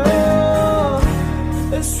of you,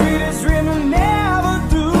 the sweetest dream I never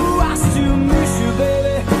do, I still miss you,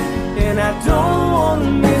 baby, and I don't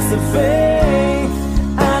wanna miss a thing.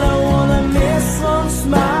 I don't wanna miss one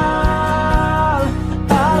smile,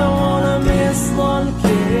 I don't wanna miss one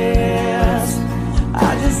kiss. I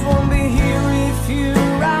just wanna be here with you,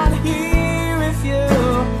 right here with you,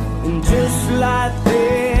 and just like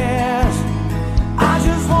this, I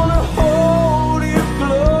just wanna hold you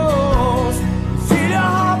close, feel your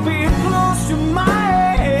heartbeat close to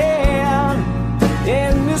mine,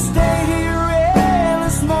 and to stay here in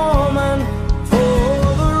this moment for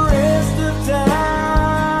the rest of time.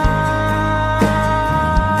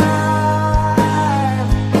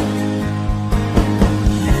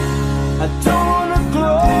 I don't wanna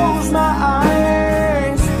close my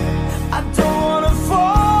eyes, I don't wanna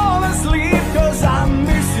fall asleep, 'cause I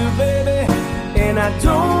miss you, baby, and I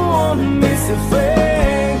don't wanna miss a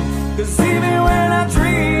thing. 'Cause even when I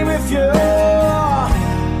dream of you,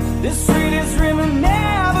 the sweetest dream I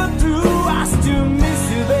never do, I still miss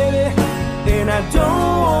you, baby, and I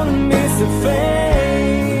don't wanna miss a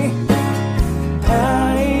thing.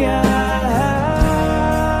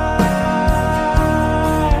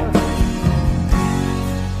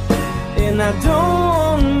 And I don't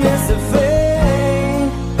wanna miss a thing.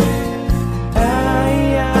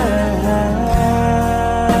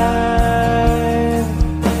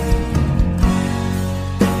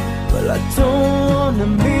 Well, I don't wanna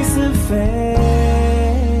miss a thing.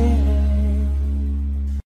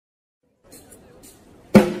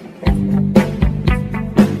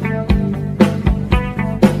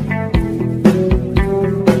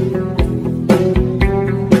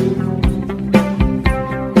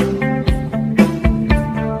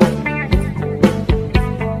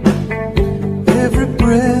 Every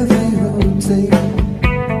breath you take,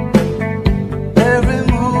 every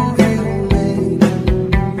move you make,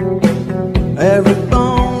 every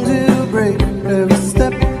bond you break, every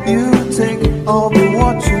step you take, I'll be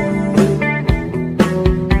watching you.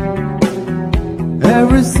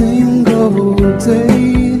 Every single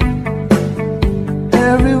day,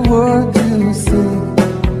 every word you say,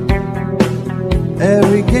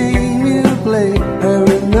 Every game you play,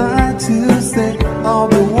 every night you stay, I'll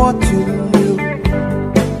be watching you.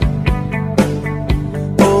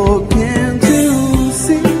 Oh, can't you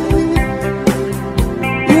see?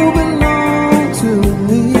 You belong to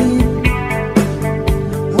me.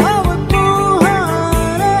 I would know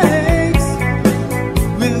heartaches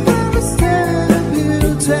with every step you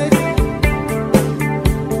take,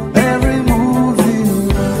 every move you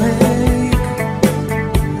make,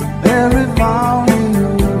 every vow you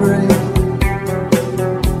break,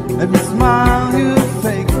 every smile you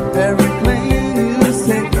fake, every claim you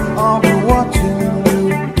say, I'll be watching you.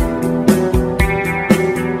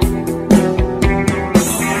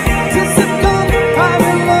 Just a call, I've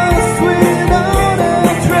been lost without a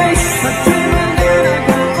trace. I'm dreaming that I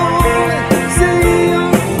can only see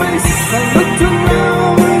your face. I looked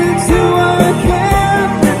around, but it's you I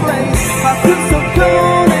can't replace. I feel so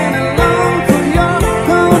cold and I long for your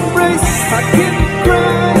embrace. I keep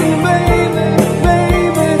crying, baby,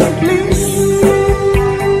 baby, please.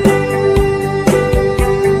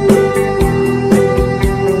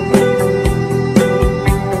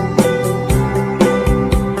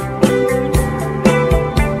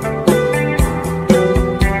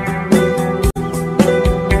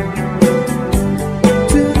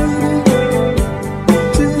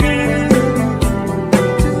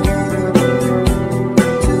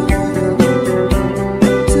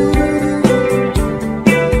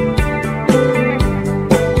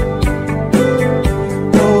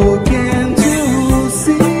 Oh, can't you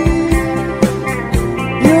see?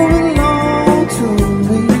 You belong to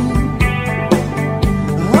me.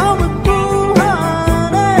 I would know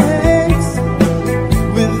heartaches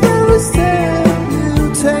with every step you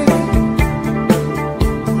take,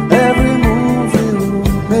 every move you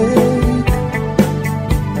make,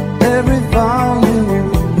 every vow you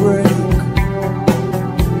break,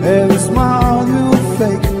 every smile you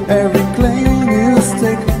fake, every claim you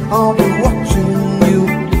stake. I'll be watching you.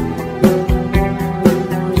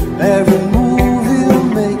 Every move you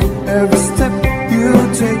make, every step you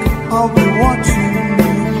take, I'll be watching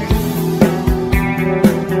you.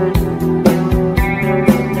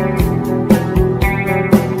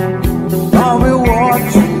 I'll be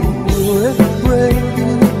watching you. Every breath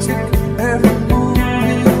you take, every move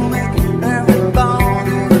you make, every bound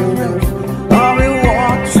you break. I'll be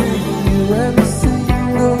watching you every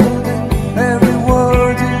single day, every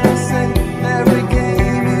word you say, every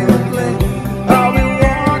game you play. I'll be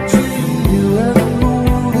watching you. Every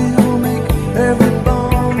move you make, every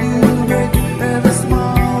bound you break, every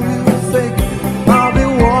smile you fake. I'll be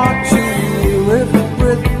watching you. Every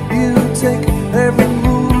breath you take, every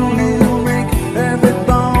move you make, every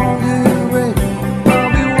bound you break. I'll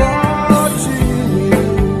be watching you.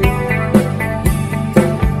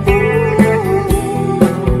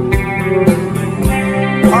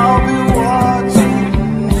 I'll be watching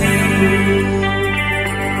you.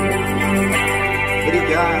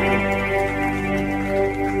 Obrigado.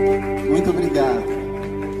 Muito obrigado.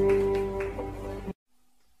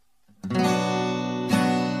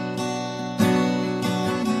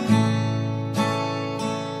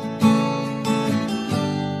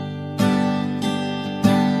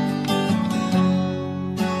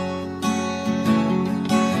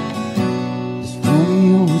 This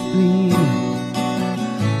Romeo's bleeding,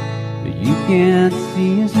 but you can't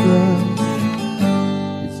see his blood.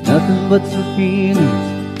 It's nothing but some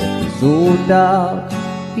feelings that are so dark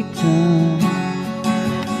he turned.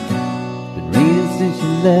 Been raining since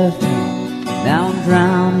you left me, now I'm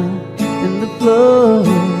drowning in the flood.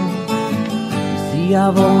 You see,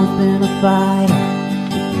 I've always been a fighter,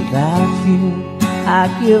 but without you I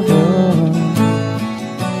give up.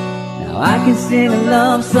 Now I can sing a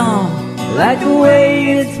love song like the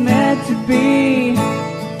way it's meant to be.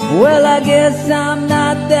 Well, I guess I'm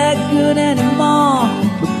not that good anymore,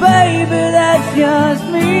 but baby, that's just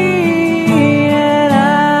me. And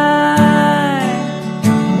I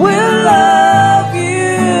will love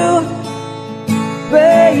you,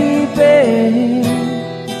 baby,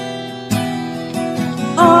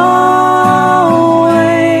 always,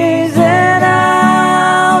 and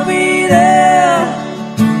I'll be there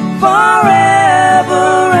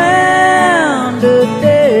forever and a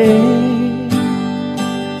day.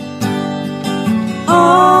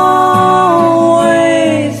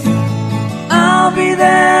 Always, I'll be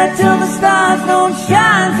there till the stars don't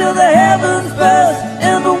shine, till the heavens burst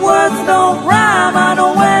and the words don't rhyme. I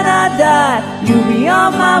know when I die, you'll be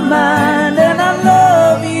on my mind, and I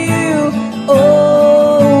love you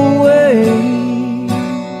always.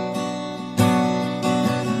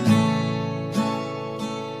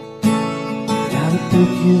 Now the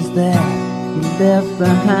pictures that you left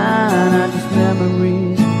behind are just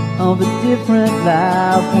memories of a different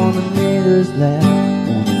life. One that made us laugh,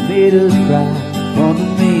 one that made us cry, one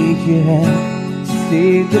that made you happy.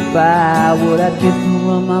 Say goodbye. Would I just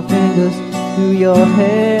run my fingers through your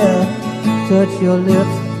hair, touch your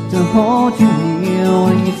lips to hold you near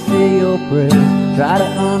when you say your prayers? Try to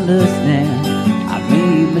understand, I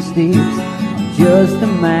made mistakes, I'm just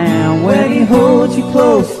a man. When he holds you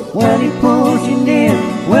close, when he pulls you near,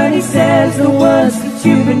 when he says the words that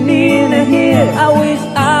you've been needing to hear. I wish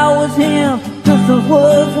I was him, 'cause those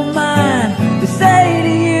words were mine to say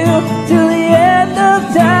to you till the end of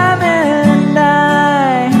time. And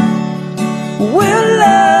I will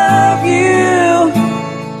love you,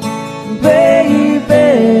 baby,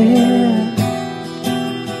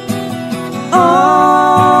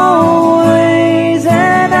 always,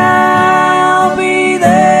 and I'll be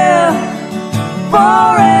there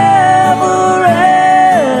forever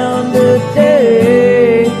and a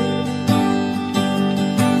day.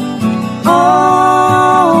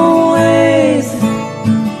 Always,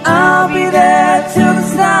 I'll be there till the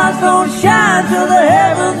stars don't shine, till the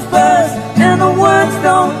heavens burst and the words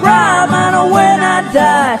don't rhyme. I know when I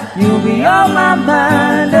die, you'll be on my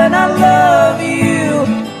mind, and I love you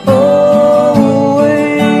always.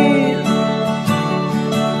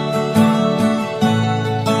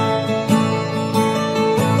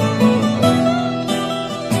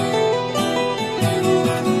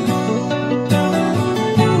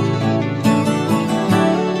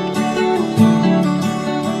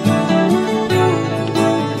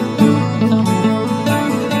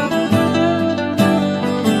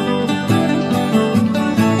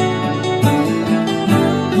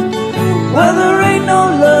 Well, there ain't no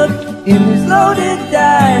luck in these loaded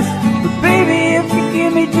dice, but baby, if you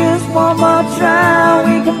give me just one more try,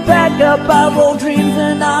 we can pack up our old dreams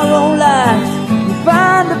and our own lives and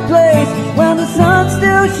find a place where the sun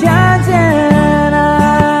still shines. And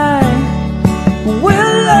I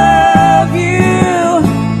will love you,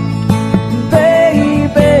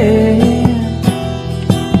 baby,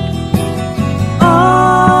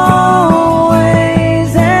 always,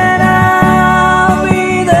 and I'll be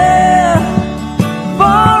there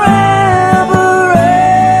forever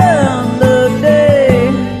and a day.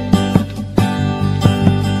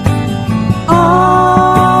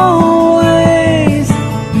 Always,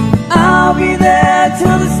 I'll be there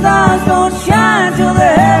till the stars don't shine, till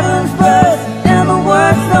the heavens burst and the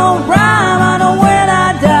words don't rhyme. I know when I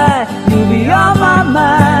die, you'll be on my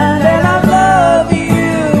mind, and I love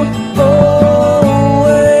you always.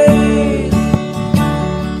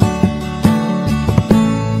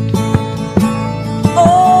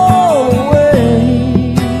 Always.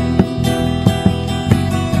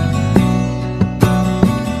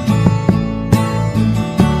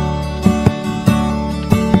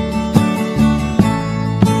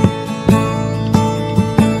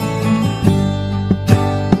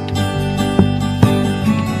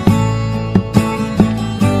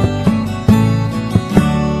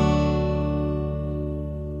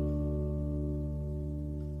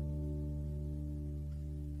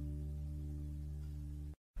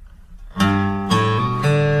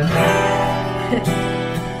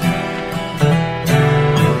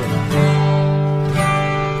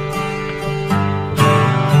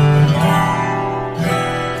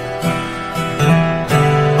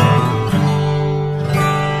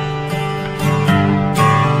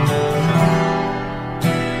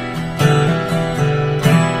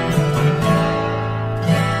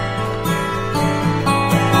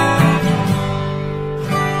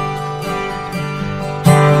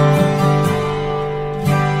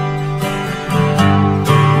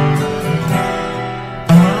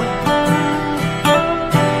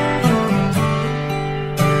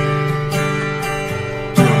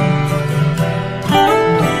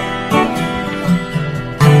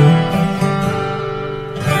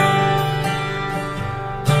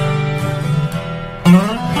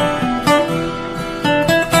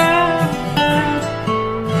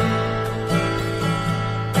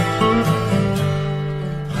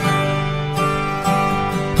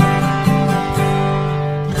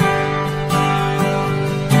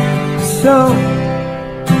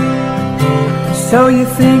 So you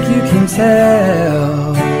think you can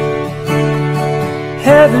tell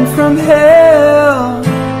heaven from hell,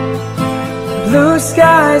 blue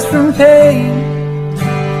skies from pain?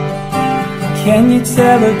 Can you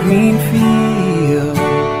tell a green field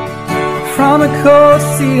from a cold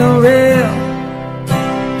steel rail,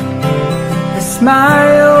 a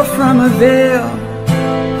smile from a veil?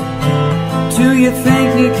 Do you think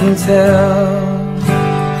you can tell?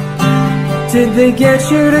 Did they get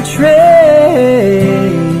you to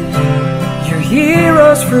trade your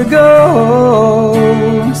heroes for ghosts,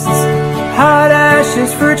 hot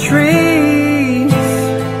ashes for trees,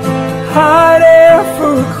 hot air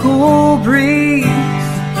for a cool breeze,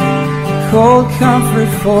 cold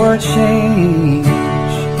comfort for a change.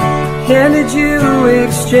 And did you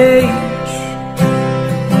exchange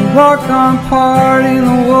and walk on part in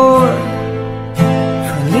the war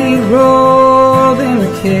for lead role in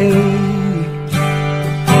the cage?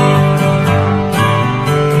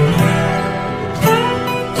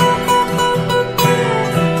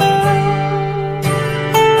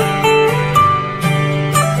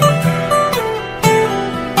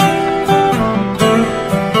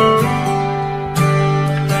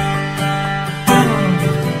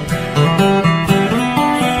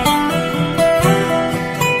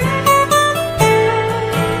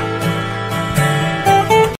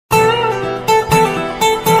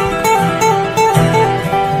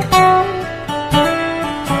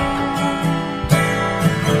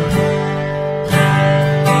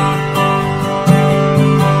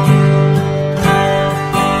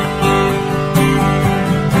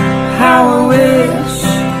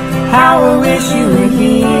 How I wish you were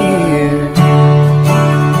here,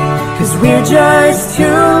 'cause we're just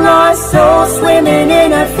two lost souls swimming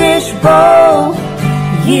in a fishbowl,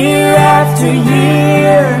 year after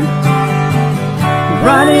year,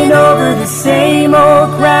 running over the same old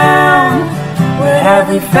ground. Where have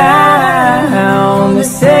we found the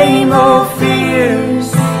same old fears?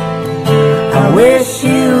 I wish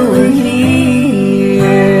you were here.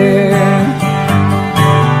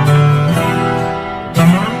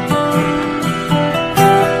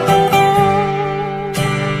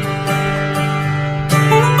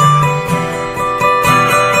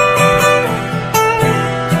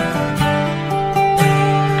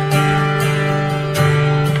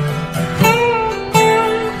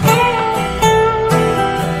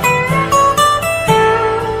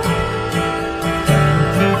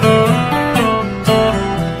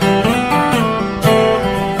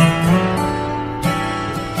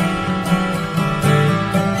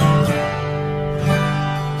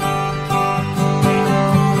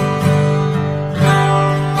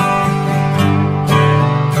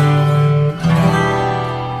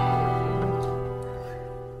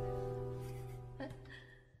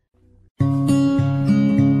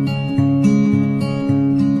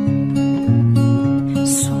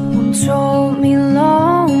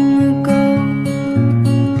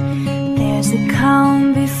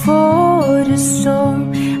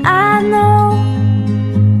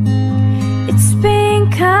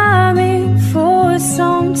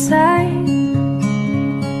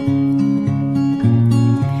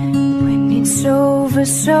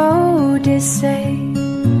 So they say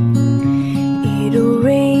it'll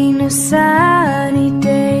rain a sunny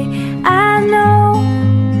day. I know,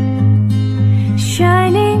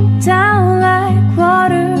 shining down like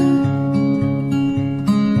water.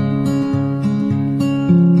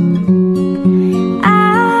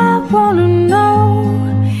 I wanna know,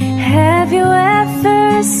 have you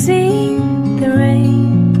ever seen the rain?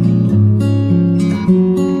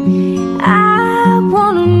 I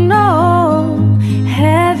wanna know,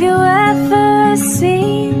 have you ever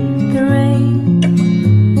seen the rain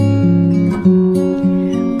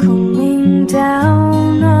coming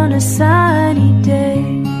down on a sunny day?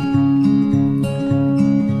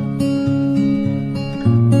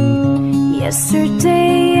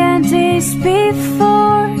 Yesterday and days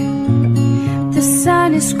before, the sun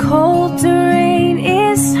is cold, the rain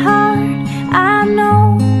is hard. I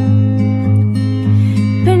know,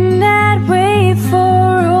 been that way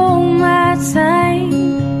for all my time,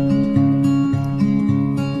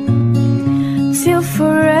 till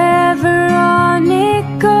forever on it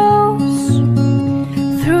goes,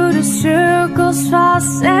 through the circles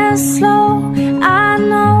fast and slow. I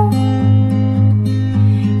know,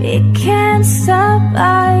 it can't stop,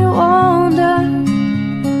 I wonder.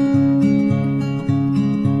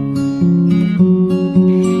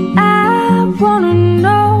 I wanna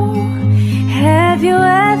know, have you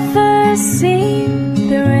ever seen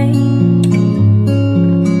the rain?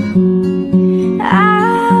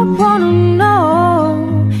 I wanna know,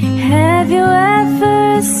 have you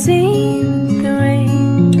ever seen the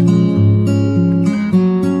rain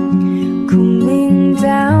coming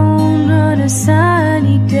down on a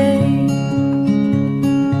sunny day?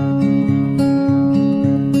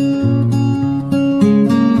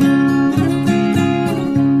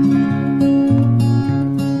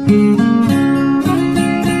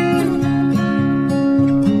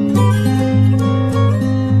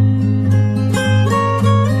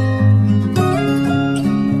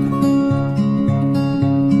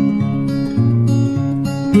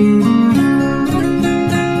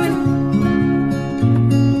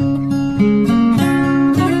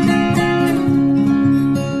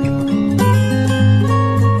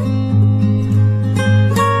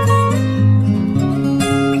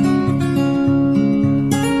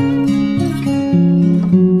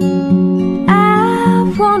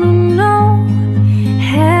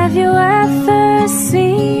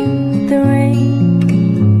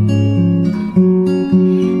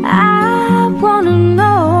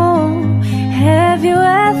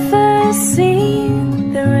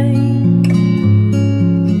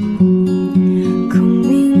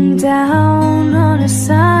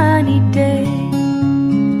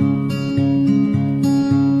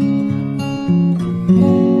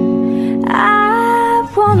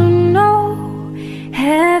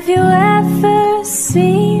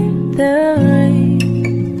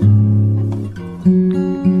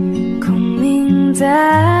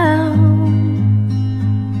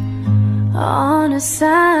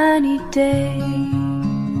 sunny day.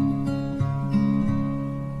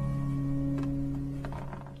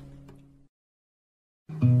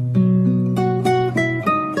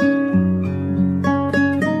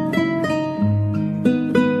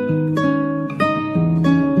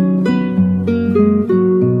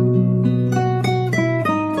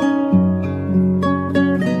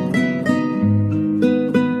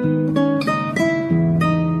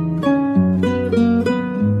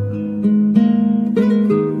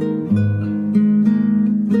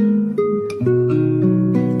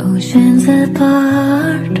 Oceans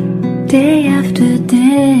apart, day after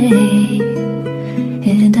day,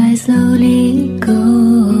 and I slowly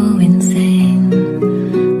go insane.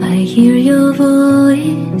 I hear your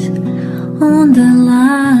voice on the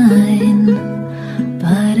line,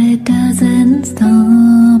 but it doesn't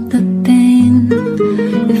stop the pain.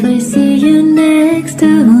 If I see you next to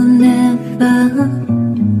never,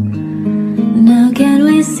 now can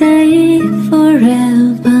we say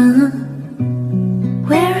forever?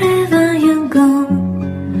 Wherever you go,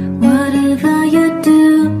 whatever you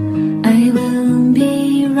do, I will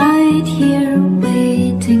be right here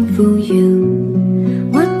waiting for you.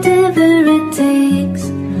 Whatever it takes,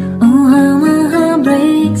 oh how my heart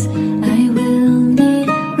breaks, I will be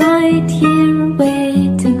right here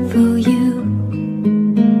waiting for you.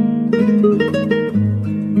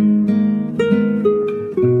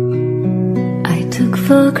 I took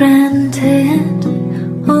for granted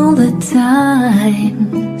all the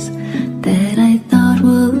times that I thought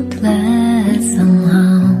would last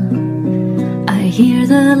somehow. I hear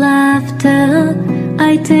the laughter,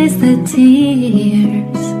 I taste the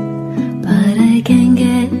tears, but I can't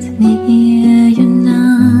get near you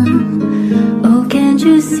now. Oh, can't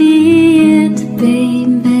you see it,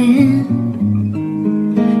 baby?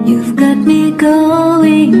 You've got me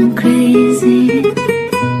going crazy.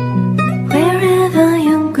 Wherever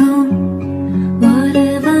you go,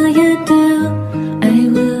 whatever you do, I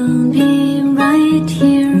will be right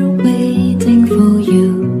here waiting for you.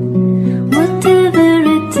 Whatever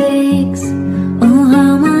it takes, oh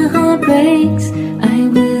how my heart breaks, I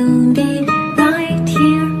will be right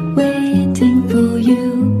here waiting for you.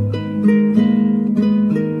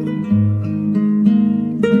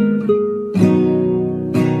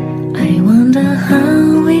 I wonder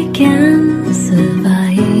how we can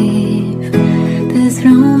survive this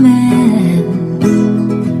romance,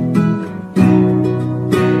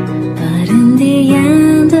 but in the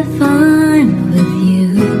end if I'm with you,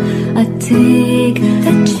 I take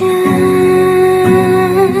the chance.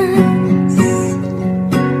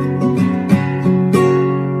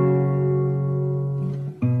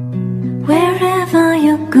 Wherever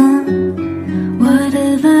you go,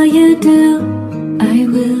 whatever you do, I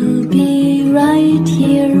will be right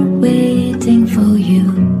here waiting for you.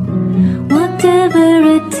 Whatever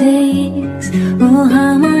it takes, oh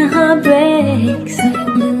how my heart breaks, I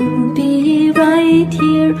will be right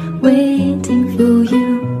here waiting for you.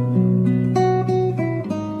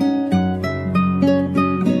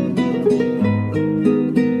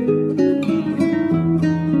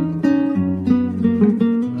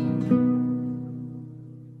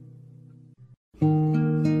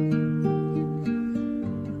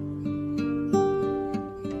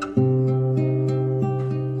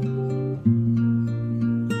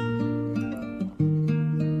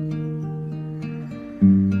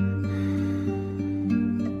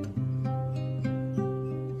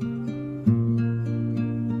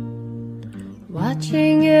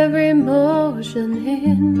 Watching every motion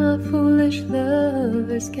in my foolish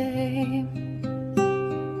lover's game,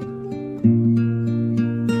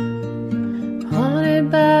 haunted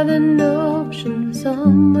by the notion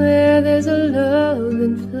somewhere there's a love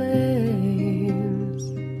in flames,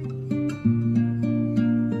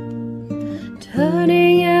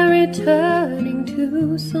 turning and returning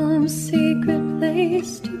to some secret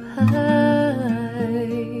place to hide.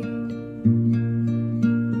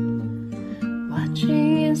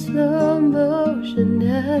 Watching in slow motion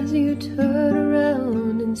as you turn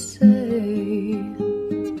around and say,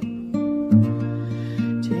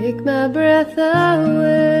 take my breath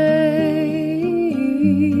away.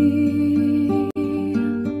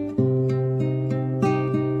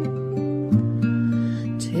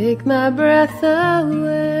 Take my breath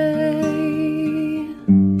away.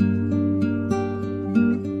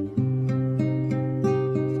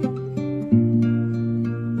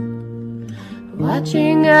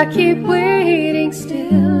 Watching, I keep waiting,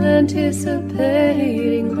 still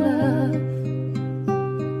anticipating love.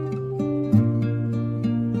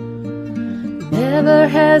 Never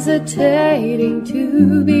hesitating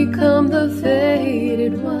to become the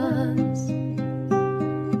fated ones.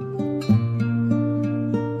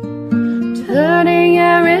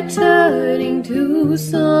 returning to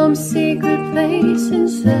some secret place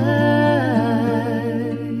inside,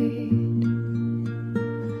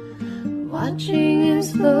 watching in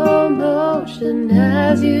slow motion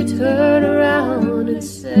as you turn around and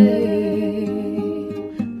say,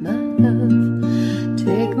 my love,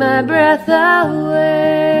 take my breath away.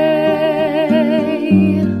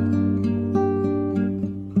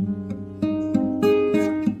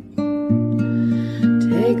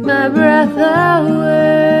 Take my breath away.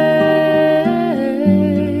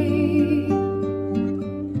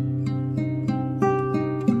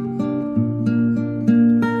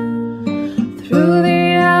 Through the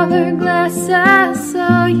hourglass I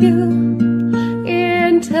saw you.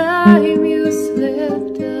 In time you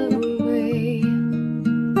slipped away.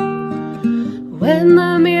 When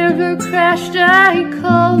the mirror crashed I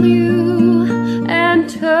called you and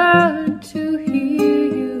turned to hear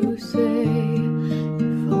you say,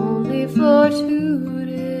 if only for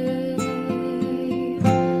today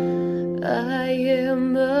I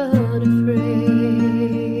am unafraid.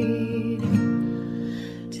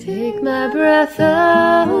 Take my breath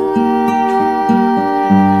away.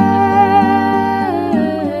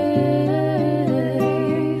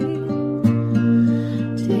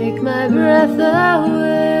 Take my breath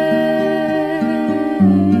away.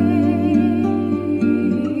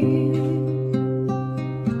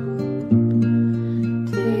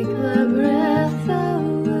 Take my breath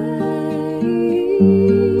away.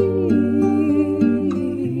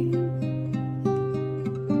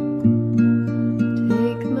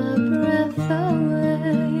 Take my breath away.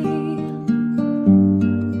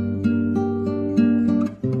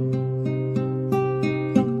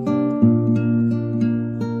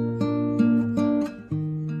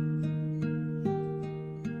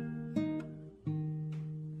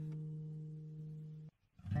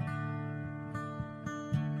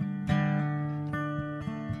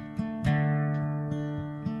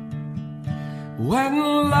 When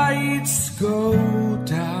lights go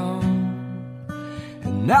down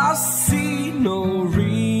and I see no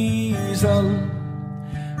reason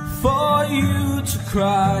for you to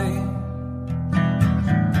cry,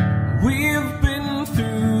 we've been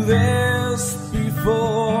through this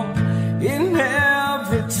before in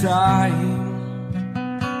every time,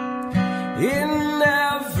 in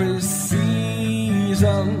every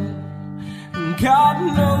season. God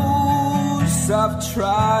knows I've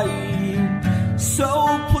tried.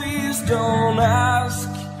 So please don't ask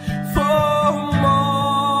for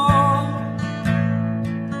more.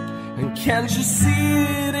 And can't you see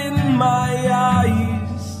it in my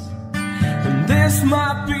eyes? And this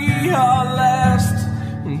might be our last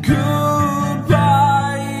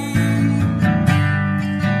goodbye.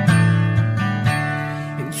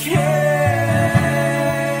 And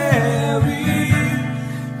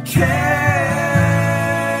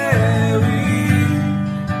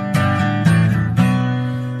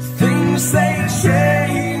they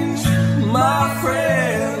change, my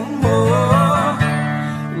friend, more.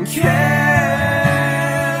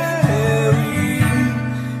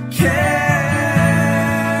 Carry,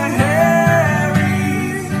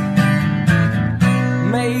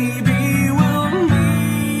 maybe we'll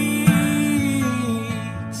meet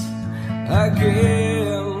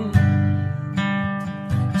again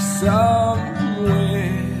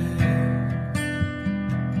somewhere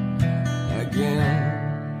again.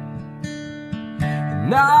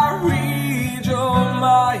 And I read your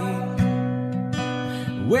mind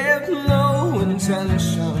with no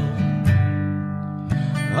intention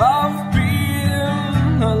of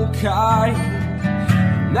being unkind.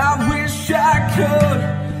 And I wish I could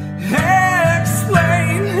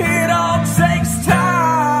explain. It all takes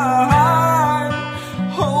time,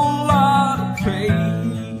 whole lot of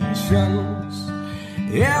patience.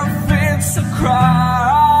 If it's a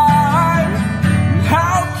crime,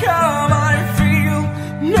 how come I feel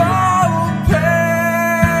no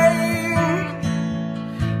pain?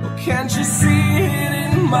 Oh, can't you see it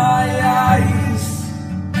in my eyes?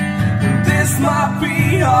 This might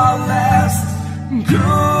be our last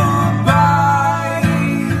goodbye.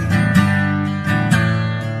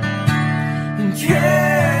 And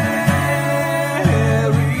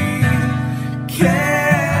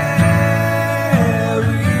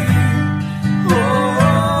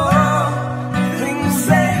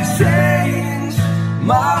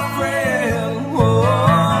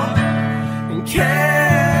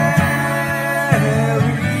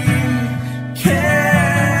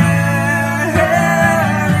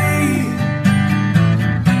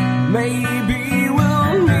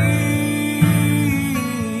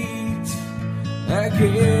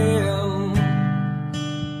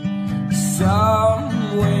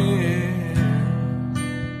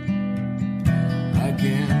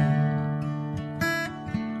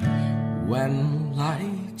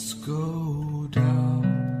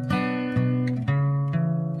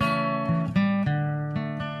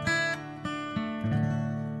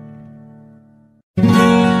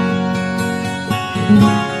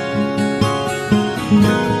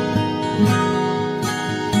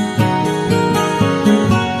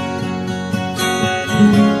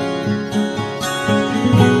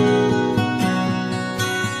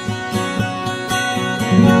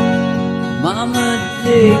Mama,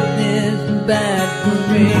 take this back from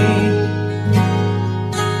me.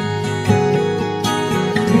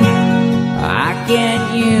 I can't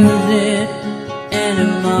use it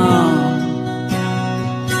anymore.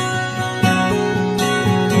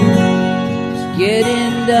 It's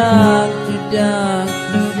getting dark, too dark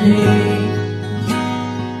to see.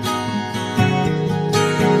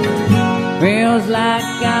 Feels like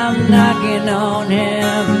I'm knocking on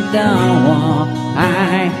heaven's door.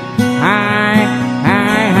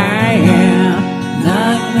 Yeah.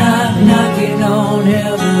 Knock, knock, knocking on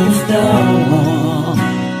heaven's door.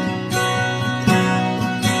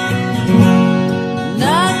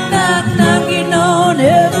 Knock, knock, knocking on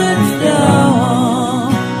heaven's door.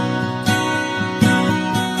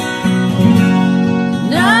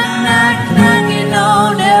 Knock, knock, knocking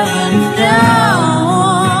on heaven's door.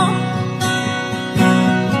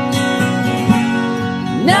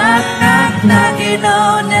 Knock, knock, knocking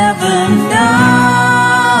on heaven's door.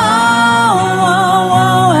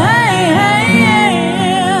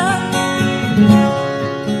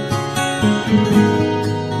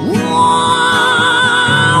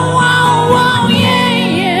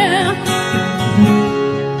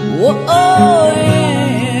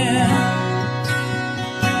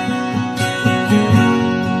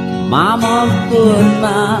 Mama put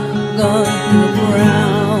my gun to the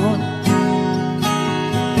ground.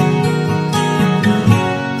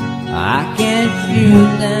 I can't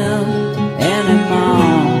shoot them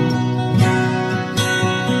anymore.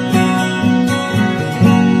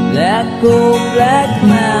 That cold black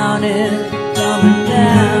cloud is coming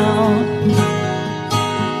down.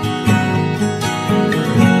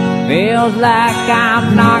 Feels like I'm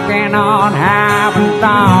knocking on heaven's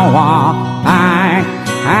door.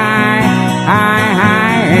 Yeah.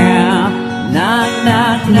 Knock,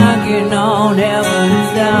 knock, knocking on heaven's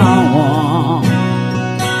door.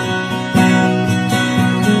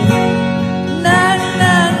 Knock,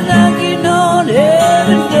 knock, knocking on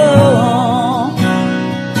heaven's door.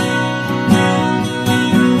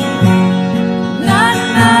 Knock,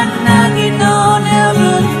 knock, knocking on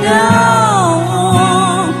heaven's door.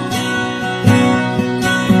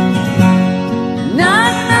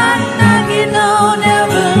 Knock, knock, knocking on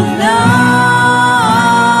heaven's door.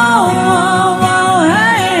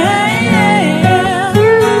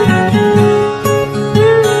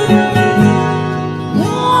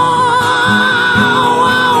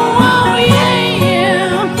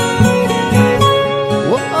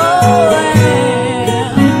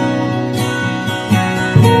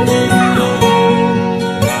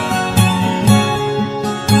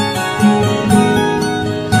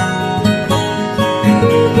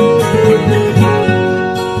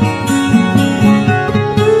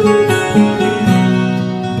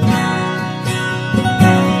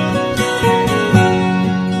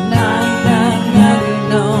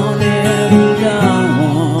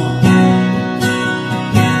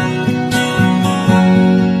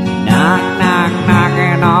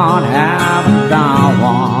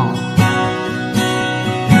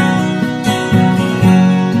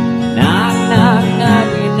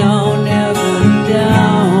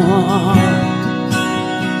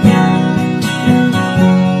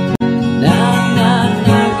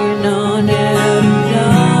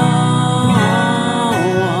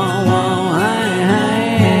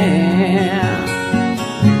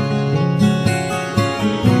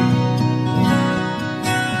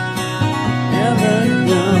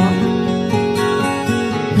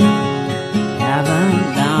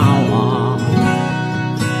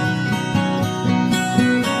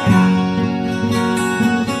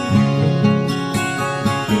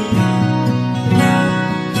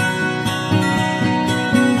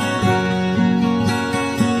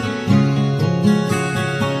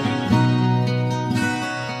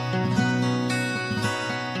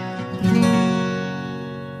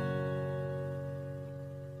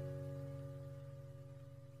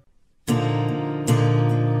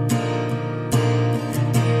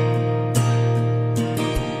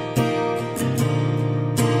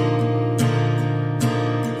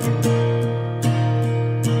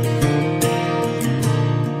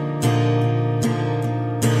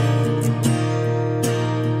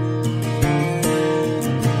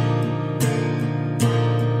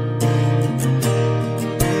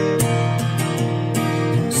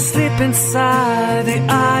 Inside the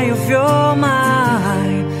eye of your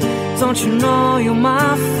mind, don't you know you're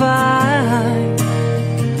my fight?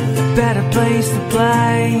 better place to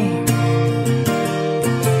play.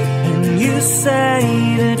 And you say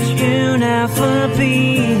that you never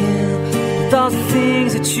been with all the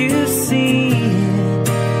things that you see,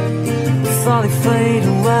 slowly fade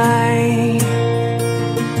away.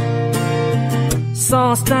 So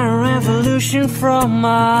I start a revolution from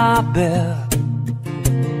my bed.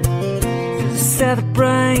 Set the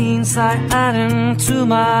brains I add into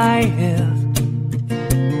my head.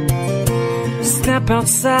 Step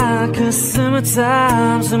outside 'cause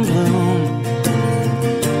summertime's in bloom.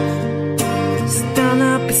 Stand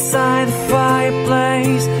up beside the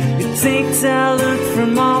fireplace. You take that look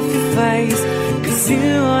from off your face, 'cause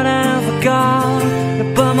you are never gone to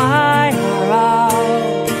burn my heart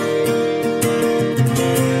out.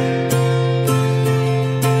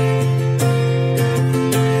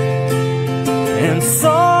 And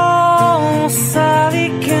so Sally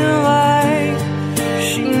can wait.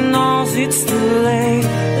 She knows it's too late.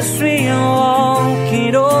 The street and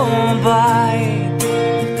walking on by.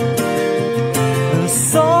 And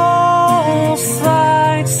so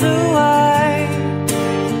slides away.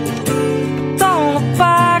 But don't look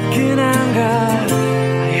back in anger,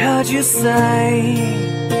 I heard you say.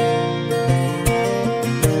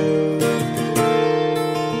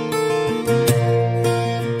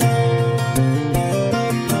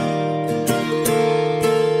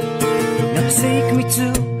 Take me to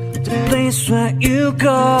the place where you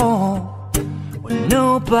go, where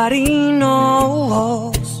nobody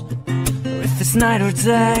knows if it's night or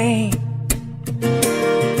day.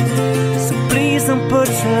 So please don't put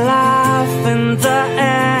your life in the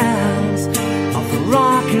hands of a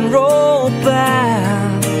rock and roll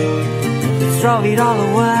band. Throw it all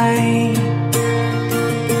away.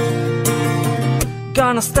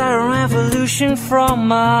 Gonna start a revolution from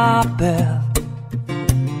my bed.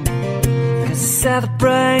 Set the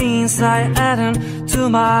brains I add to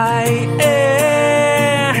my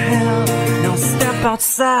air. Now step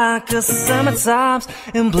outside 'cause summertime's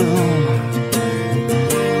in bloom.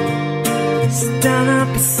 Stand up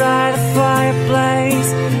beside the fireplace.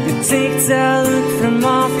 You take that look from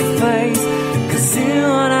off your face, 'cause you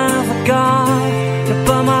are never gone to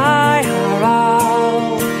burn my heart out.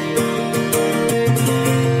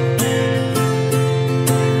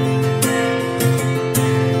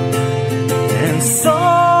 So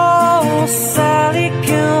Sally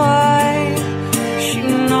can wait. She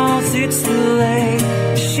knows it's too late.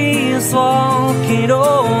 She is walking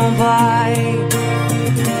on by.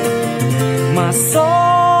 My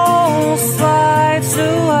soul slides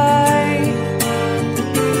away. But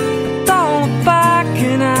don't look back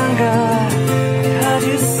in anger, I heard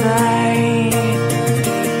you say.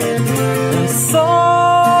 And so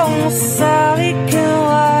Sally can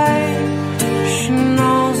wait. She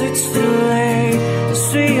knows it's too late.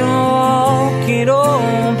 See you walking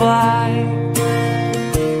on by.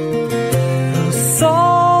 The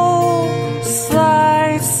soul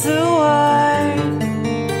slides away.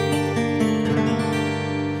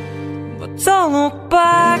 But don't look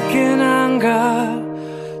back in anger.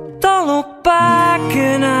 Don't look back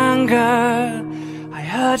in anger, I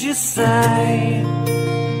heard you say.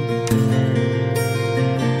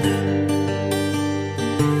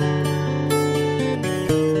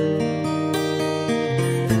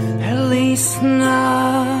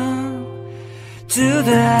 Now,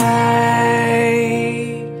 today.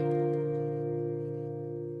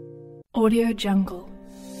 Audio Jungle.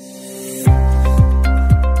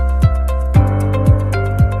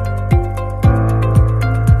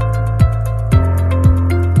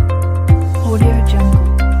 Audio Jungle.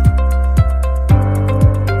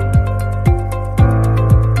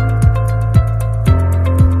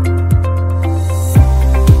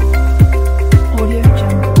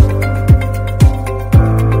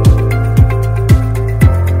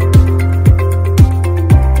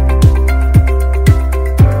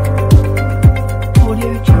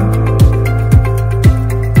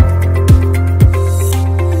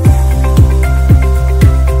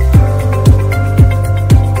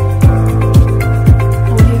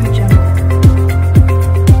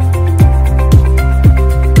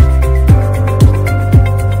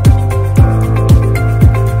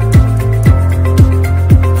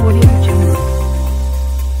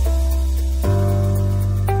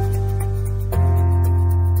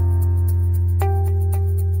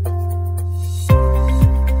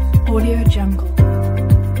 Audio Jungle.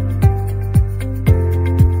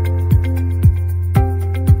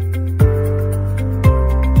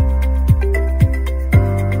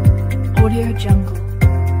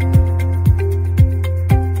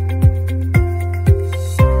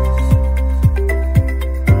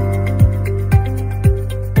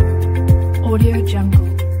 Audio Jungle.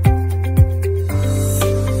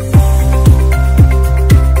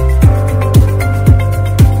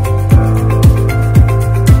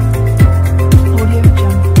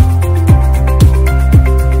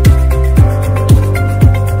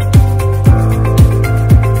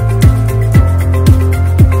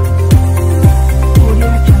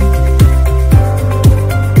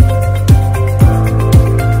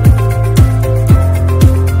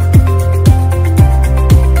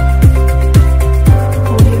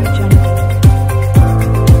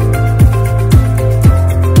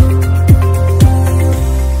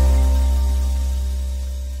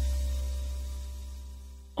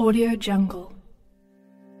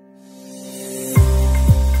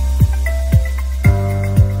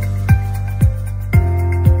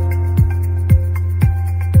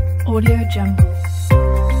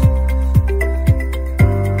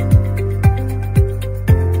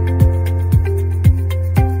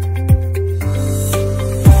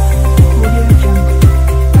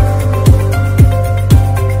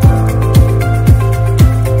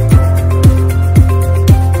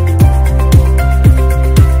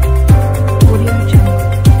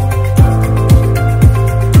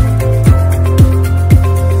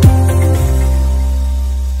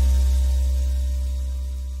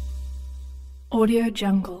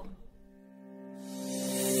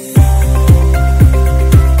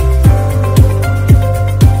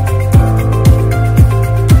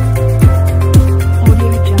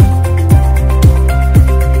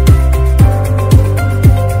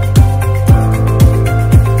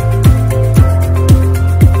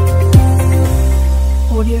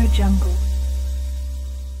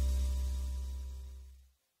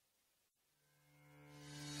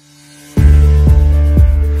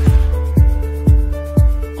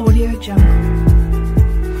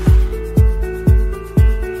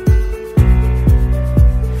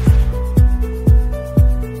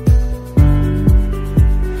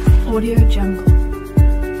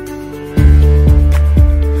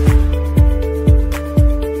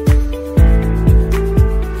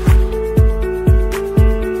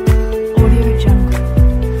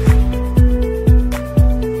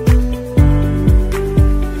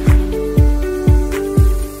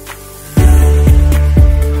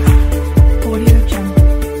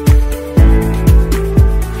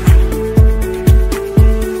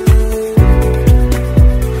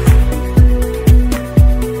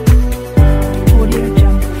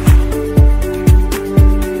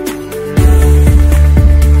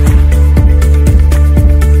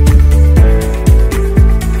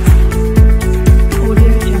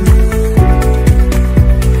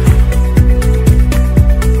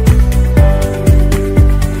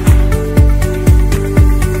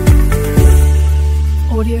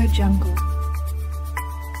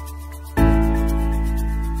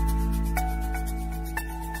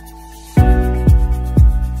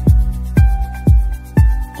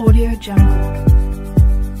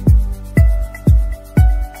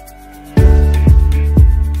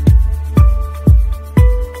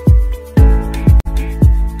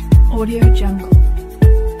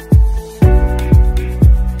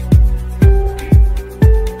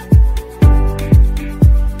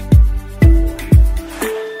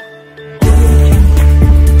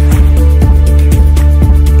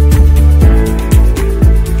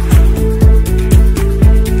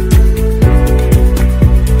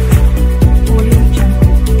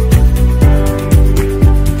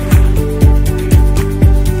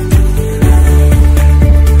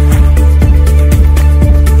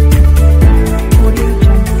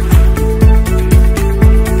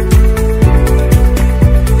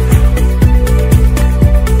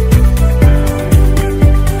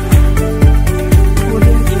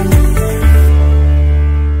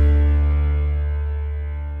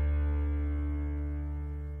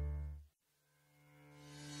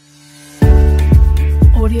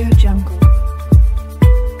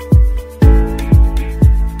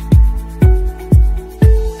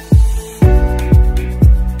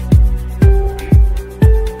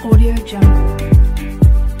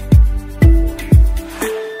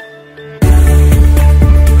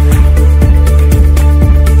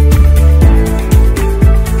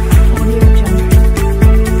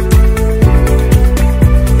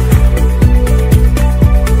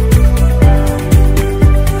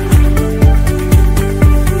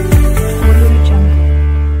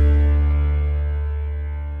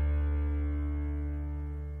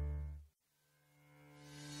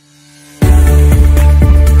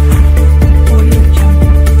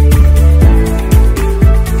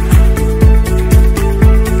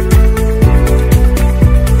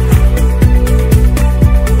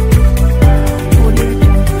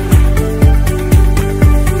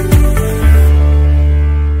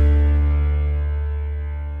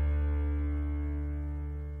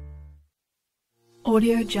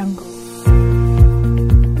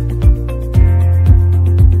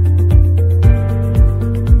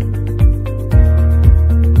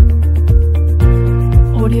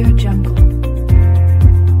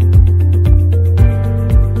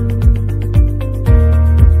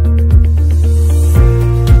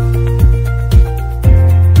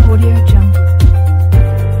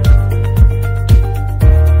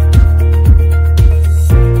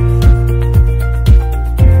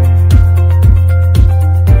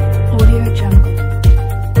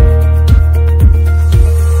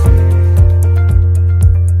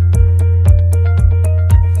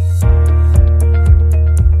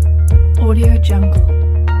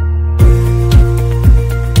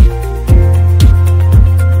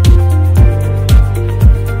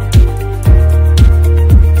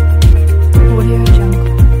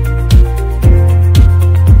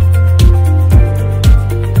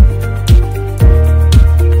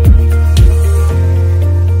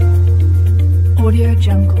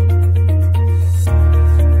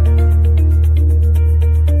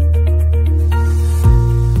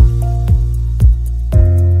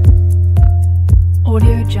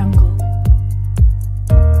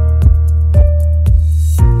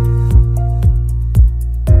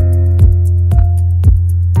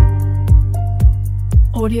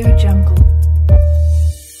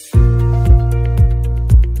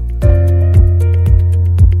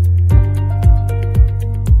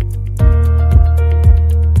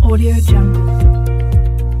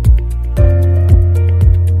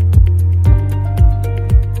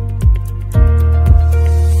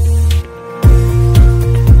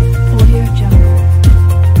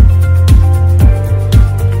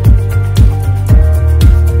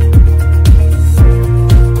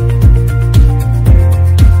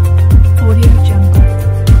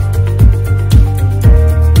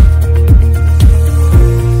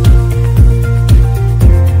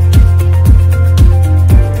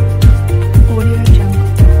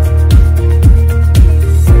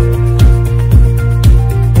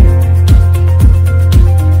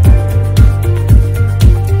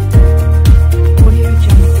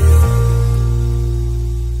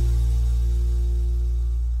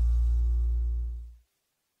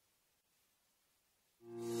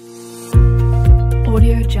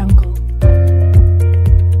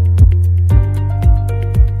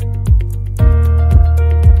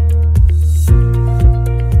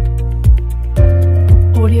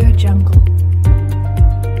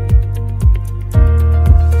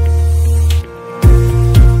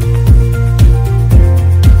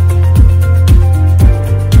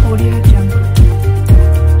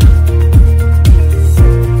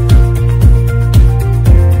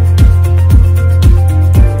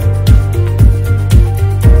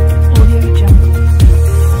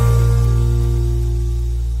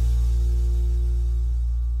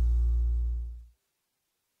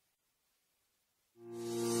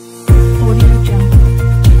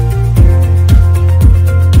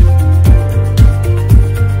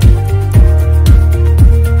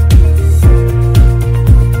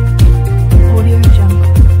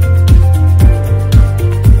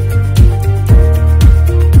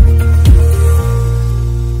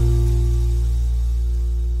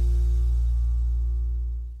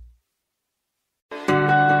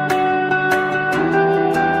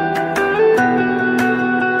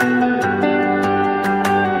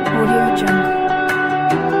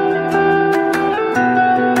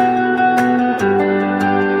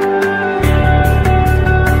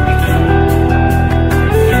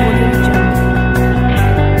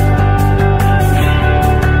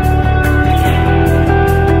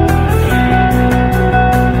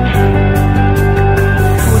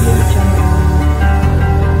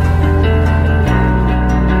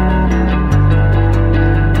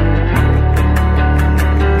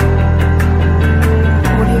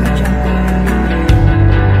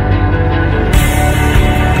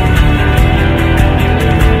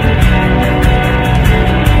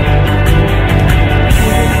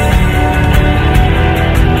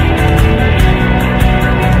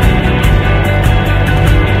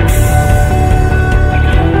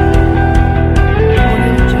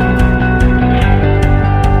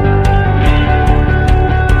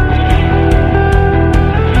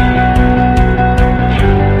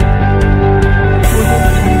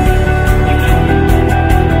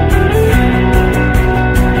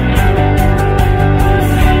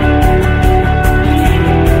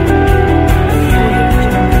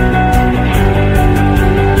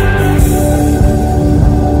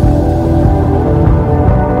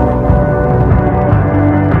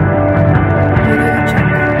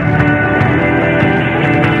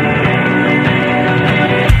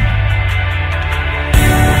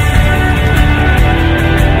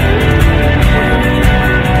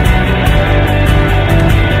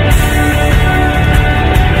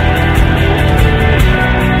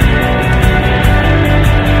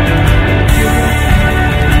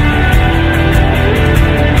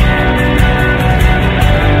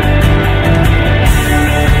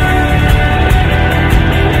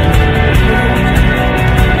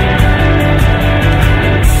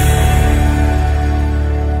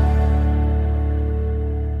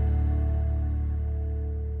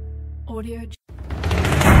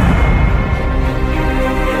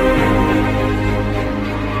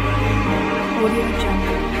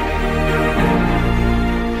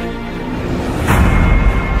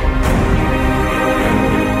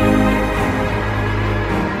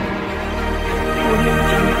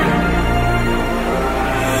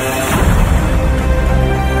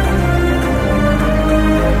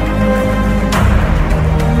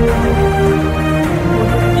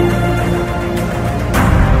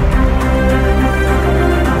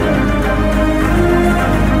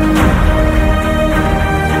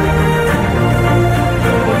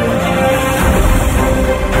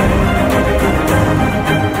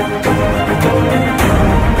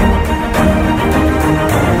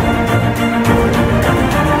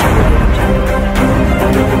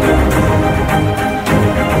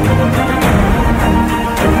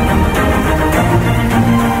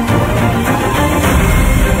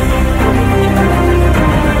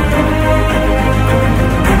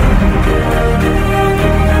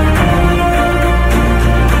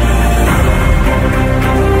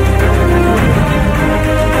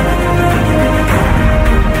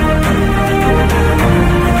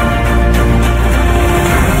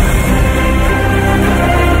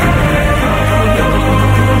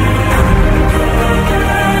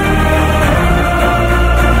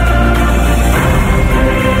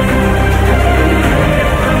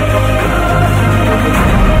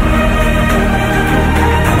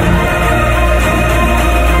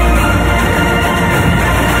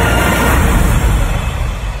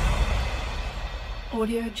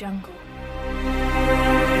 Jungle.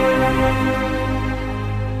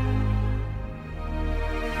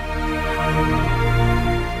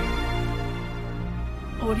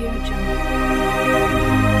 Audio Jungle.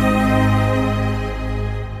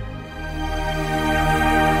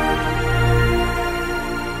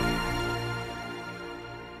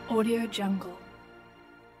 Audio Jungle.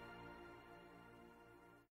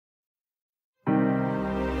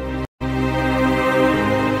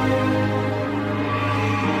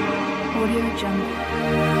 Audio Jungle.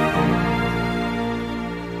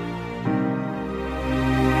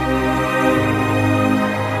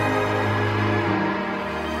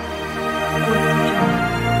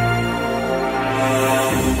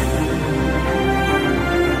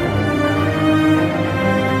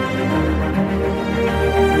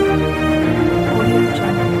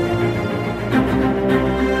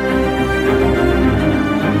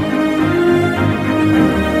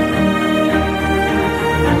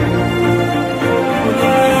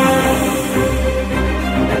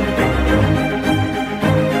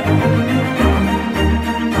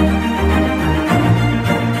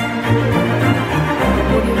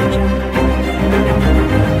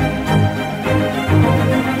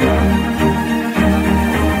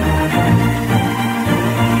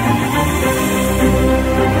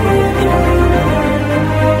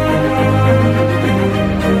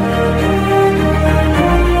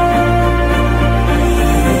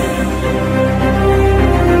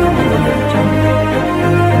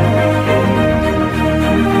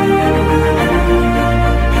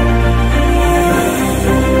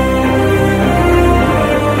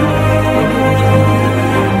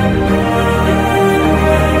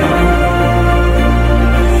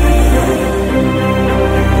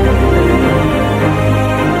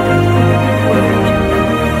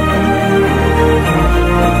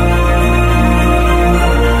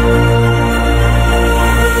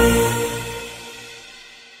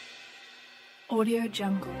 Audio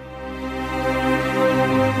Jungle.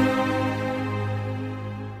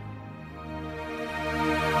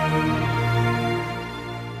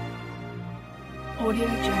 Audio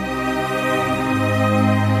Jungle.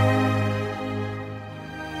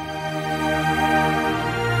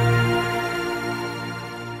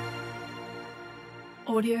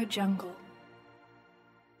 Audio Jungle.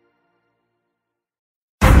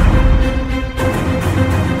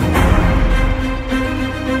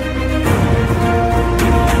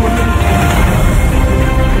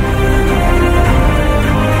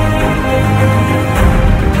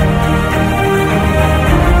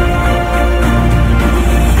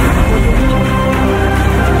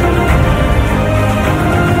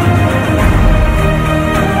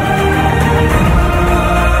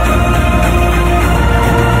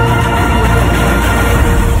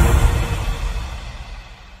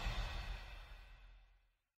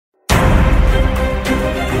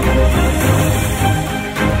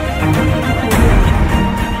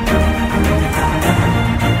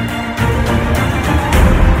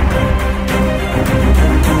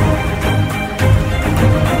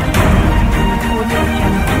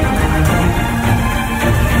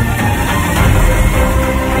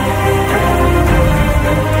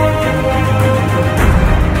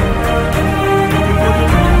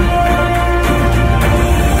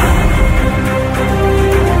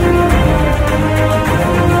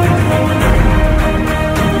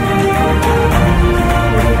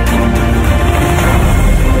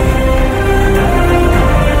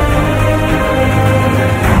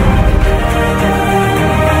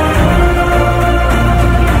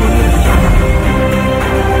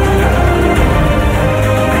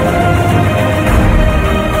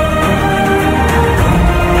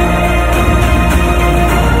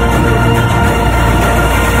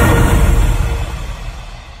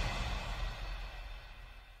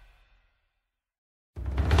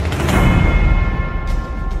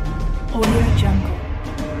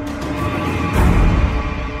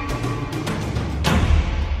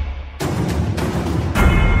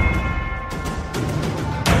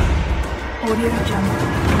 Audio Jungle.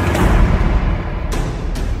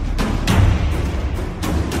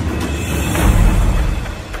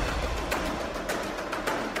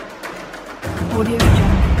 Audio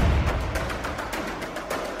Jungle.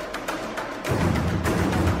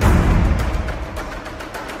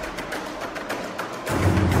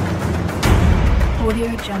 Audio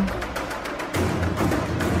Jungle.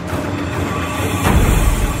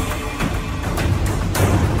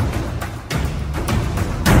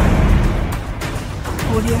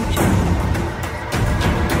 Audio Jungle.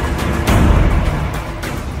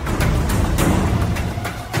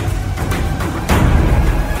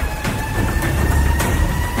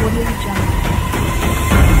 Audio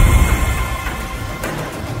Jungle.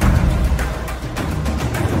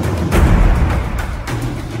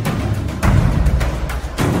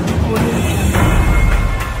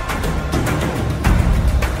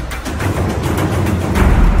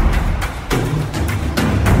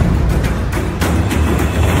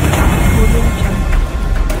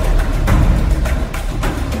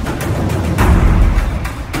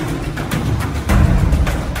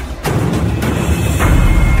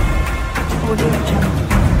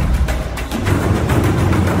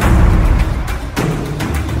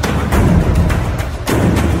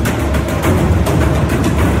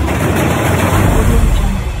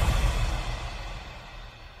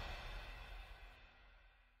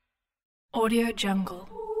 Audio Jungle.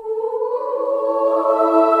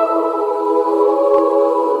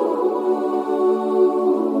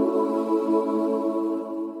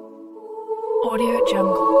 Audio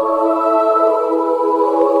Jungle.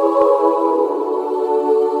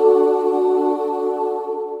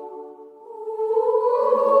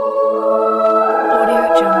 Audio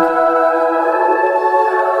Jungle.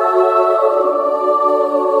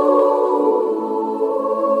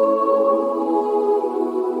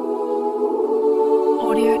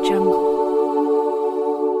 Audio Jungle.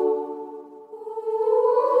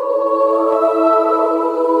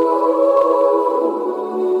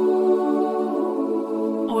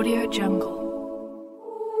 Audio Jungle.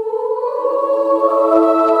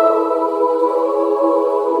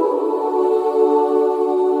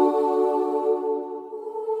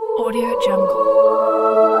 Audio Jungle. Audio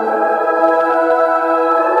Jungle.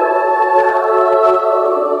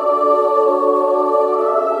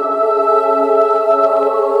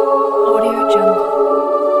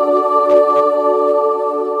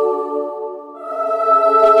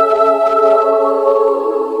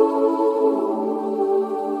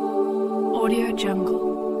 Audio Jungle. Audio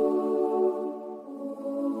Jungle.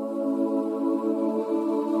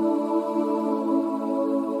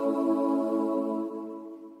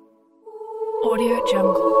 Audio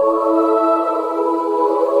Jungle. Audio Jungle.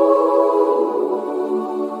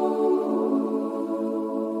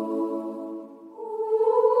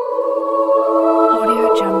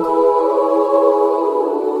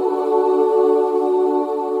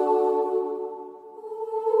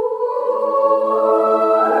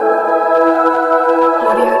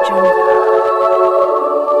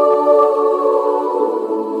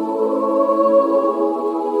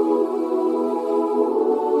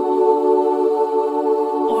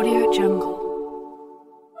 Audio Jungle.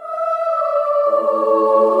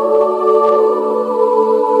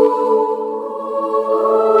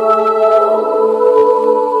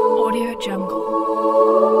 Audio Jungle.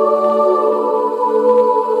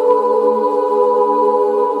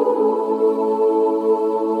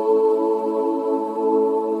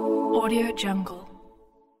 Audio Jungle.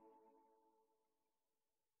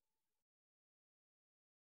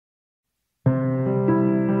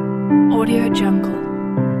 Audio Jungle.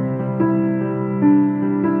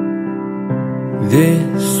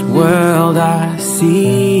 This world I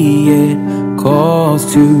see, it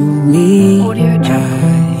calls to me. Audio Jungle.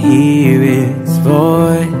 I hear its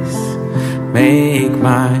voice, make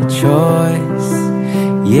my choice.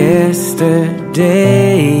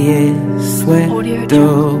 Yesterday is swept Audio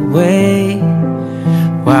Jungle. away.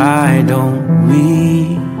 Why don't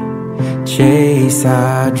we chase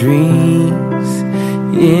our dreams?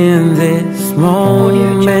 In this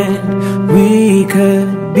moment we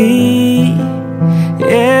could be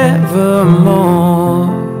evermore,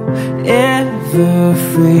 ever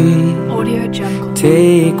free. Audio Jungle.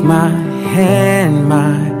 Take my hand,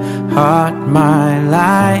 my heart, my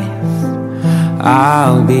life,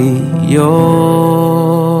 I'll be yours.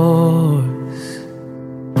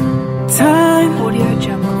 Time Audio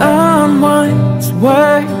Jungle. unwinds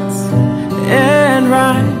words and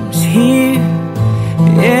rhymes here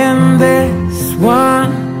in this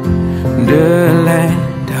wonderland.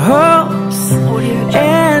 Hopes Audio Jungle.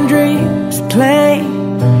 and dreams play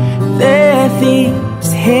their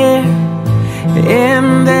themes here in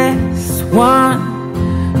this wonderland.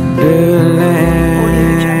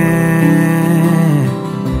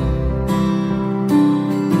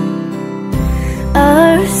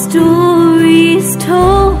 Our stories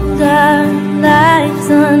told, our lives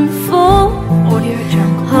unfold. Audio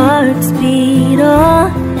Jungle. Hearts beat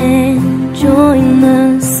on and join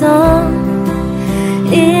the song.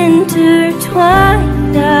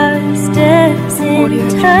 Intertwined our steps in Audio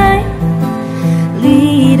Jungle. time.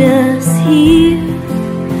 Lead us here,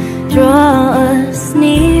 draw us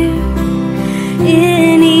near.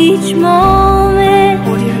 In each moment,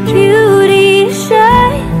 Audio Jungle. beauty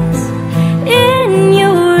shines. In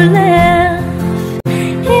your laugh,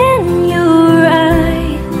 in your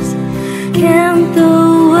eyes, count the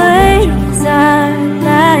ways our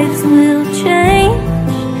lives will change.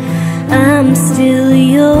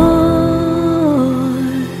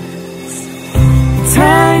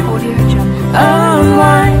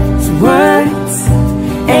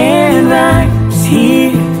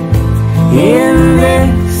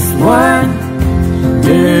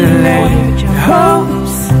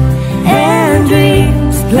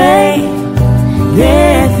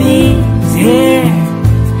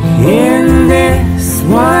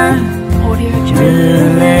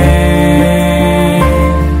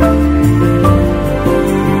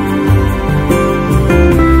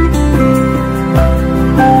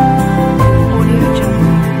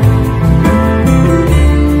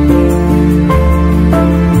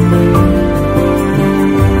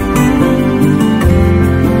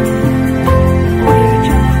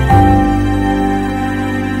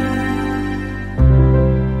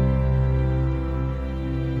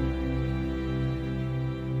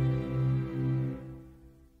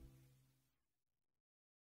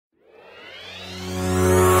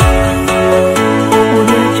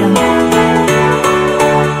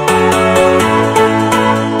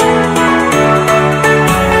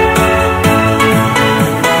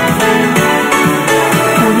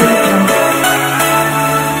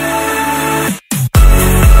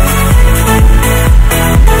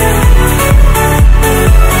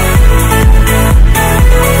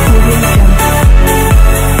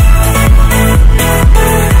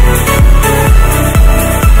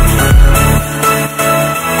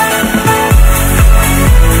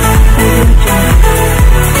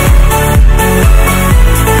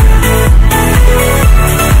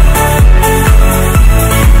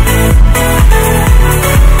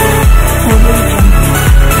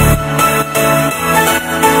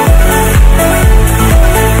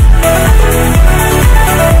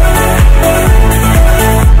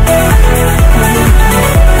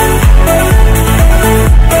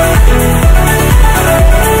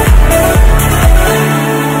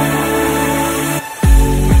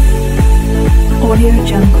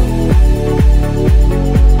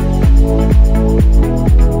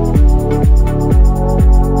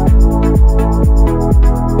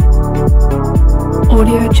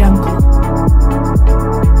 Audio Jungle.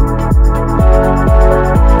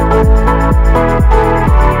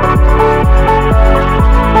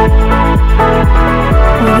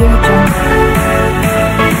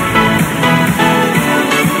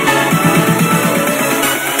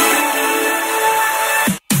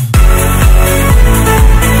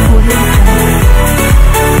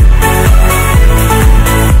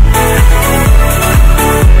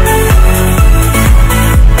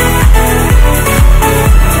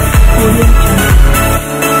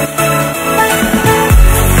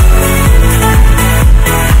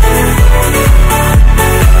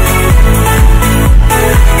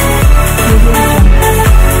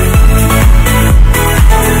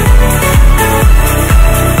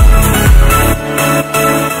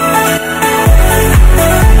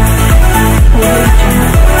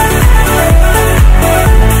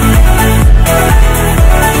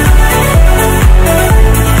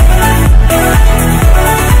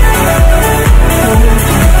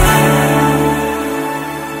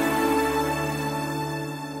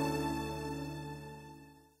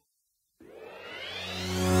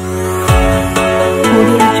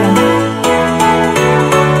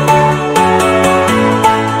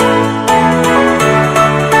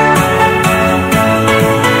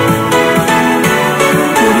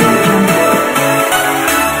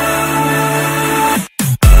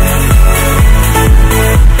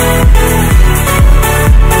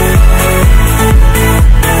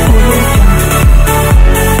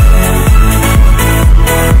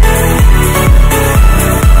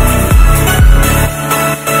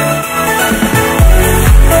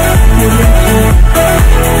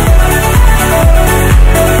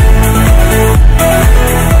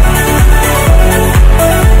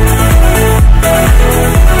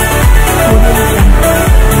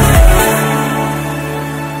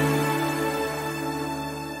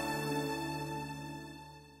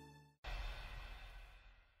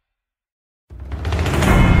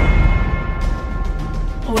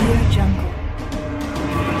 Audio Jungle.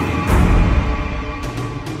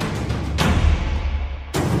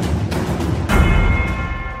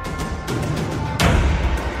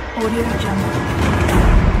 Audio Jungle.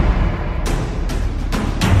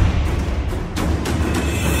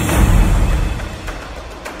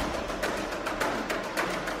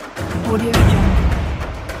 Audio Jungle.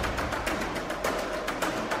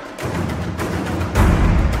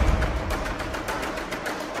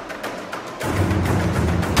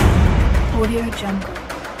 Audio Jungle.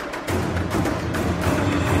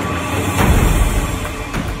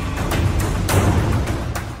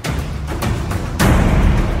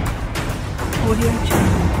 Audio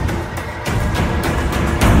Jungle.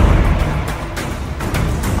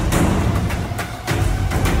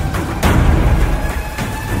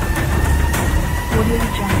 Audio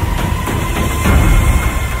Jungle.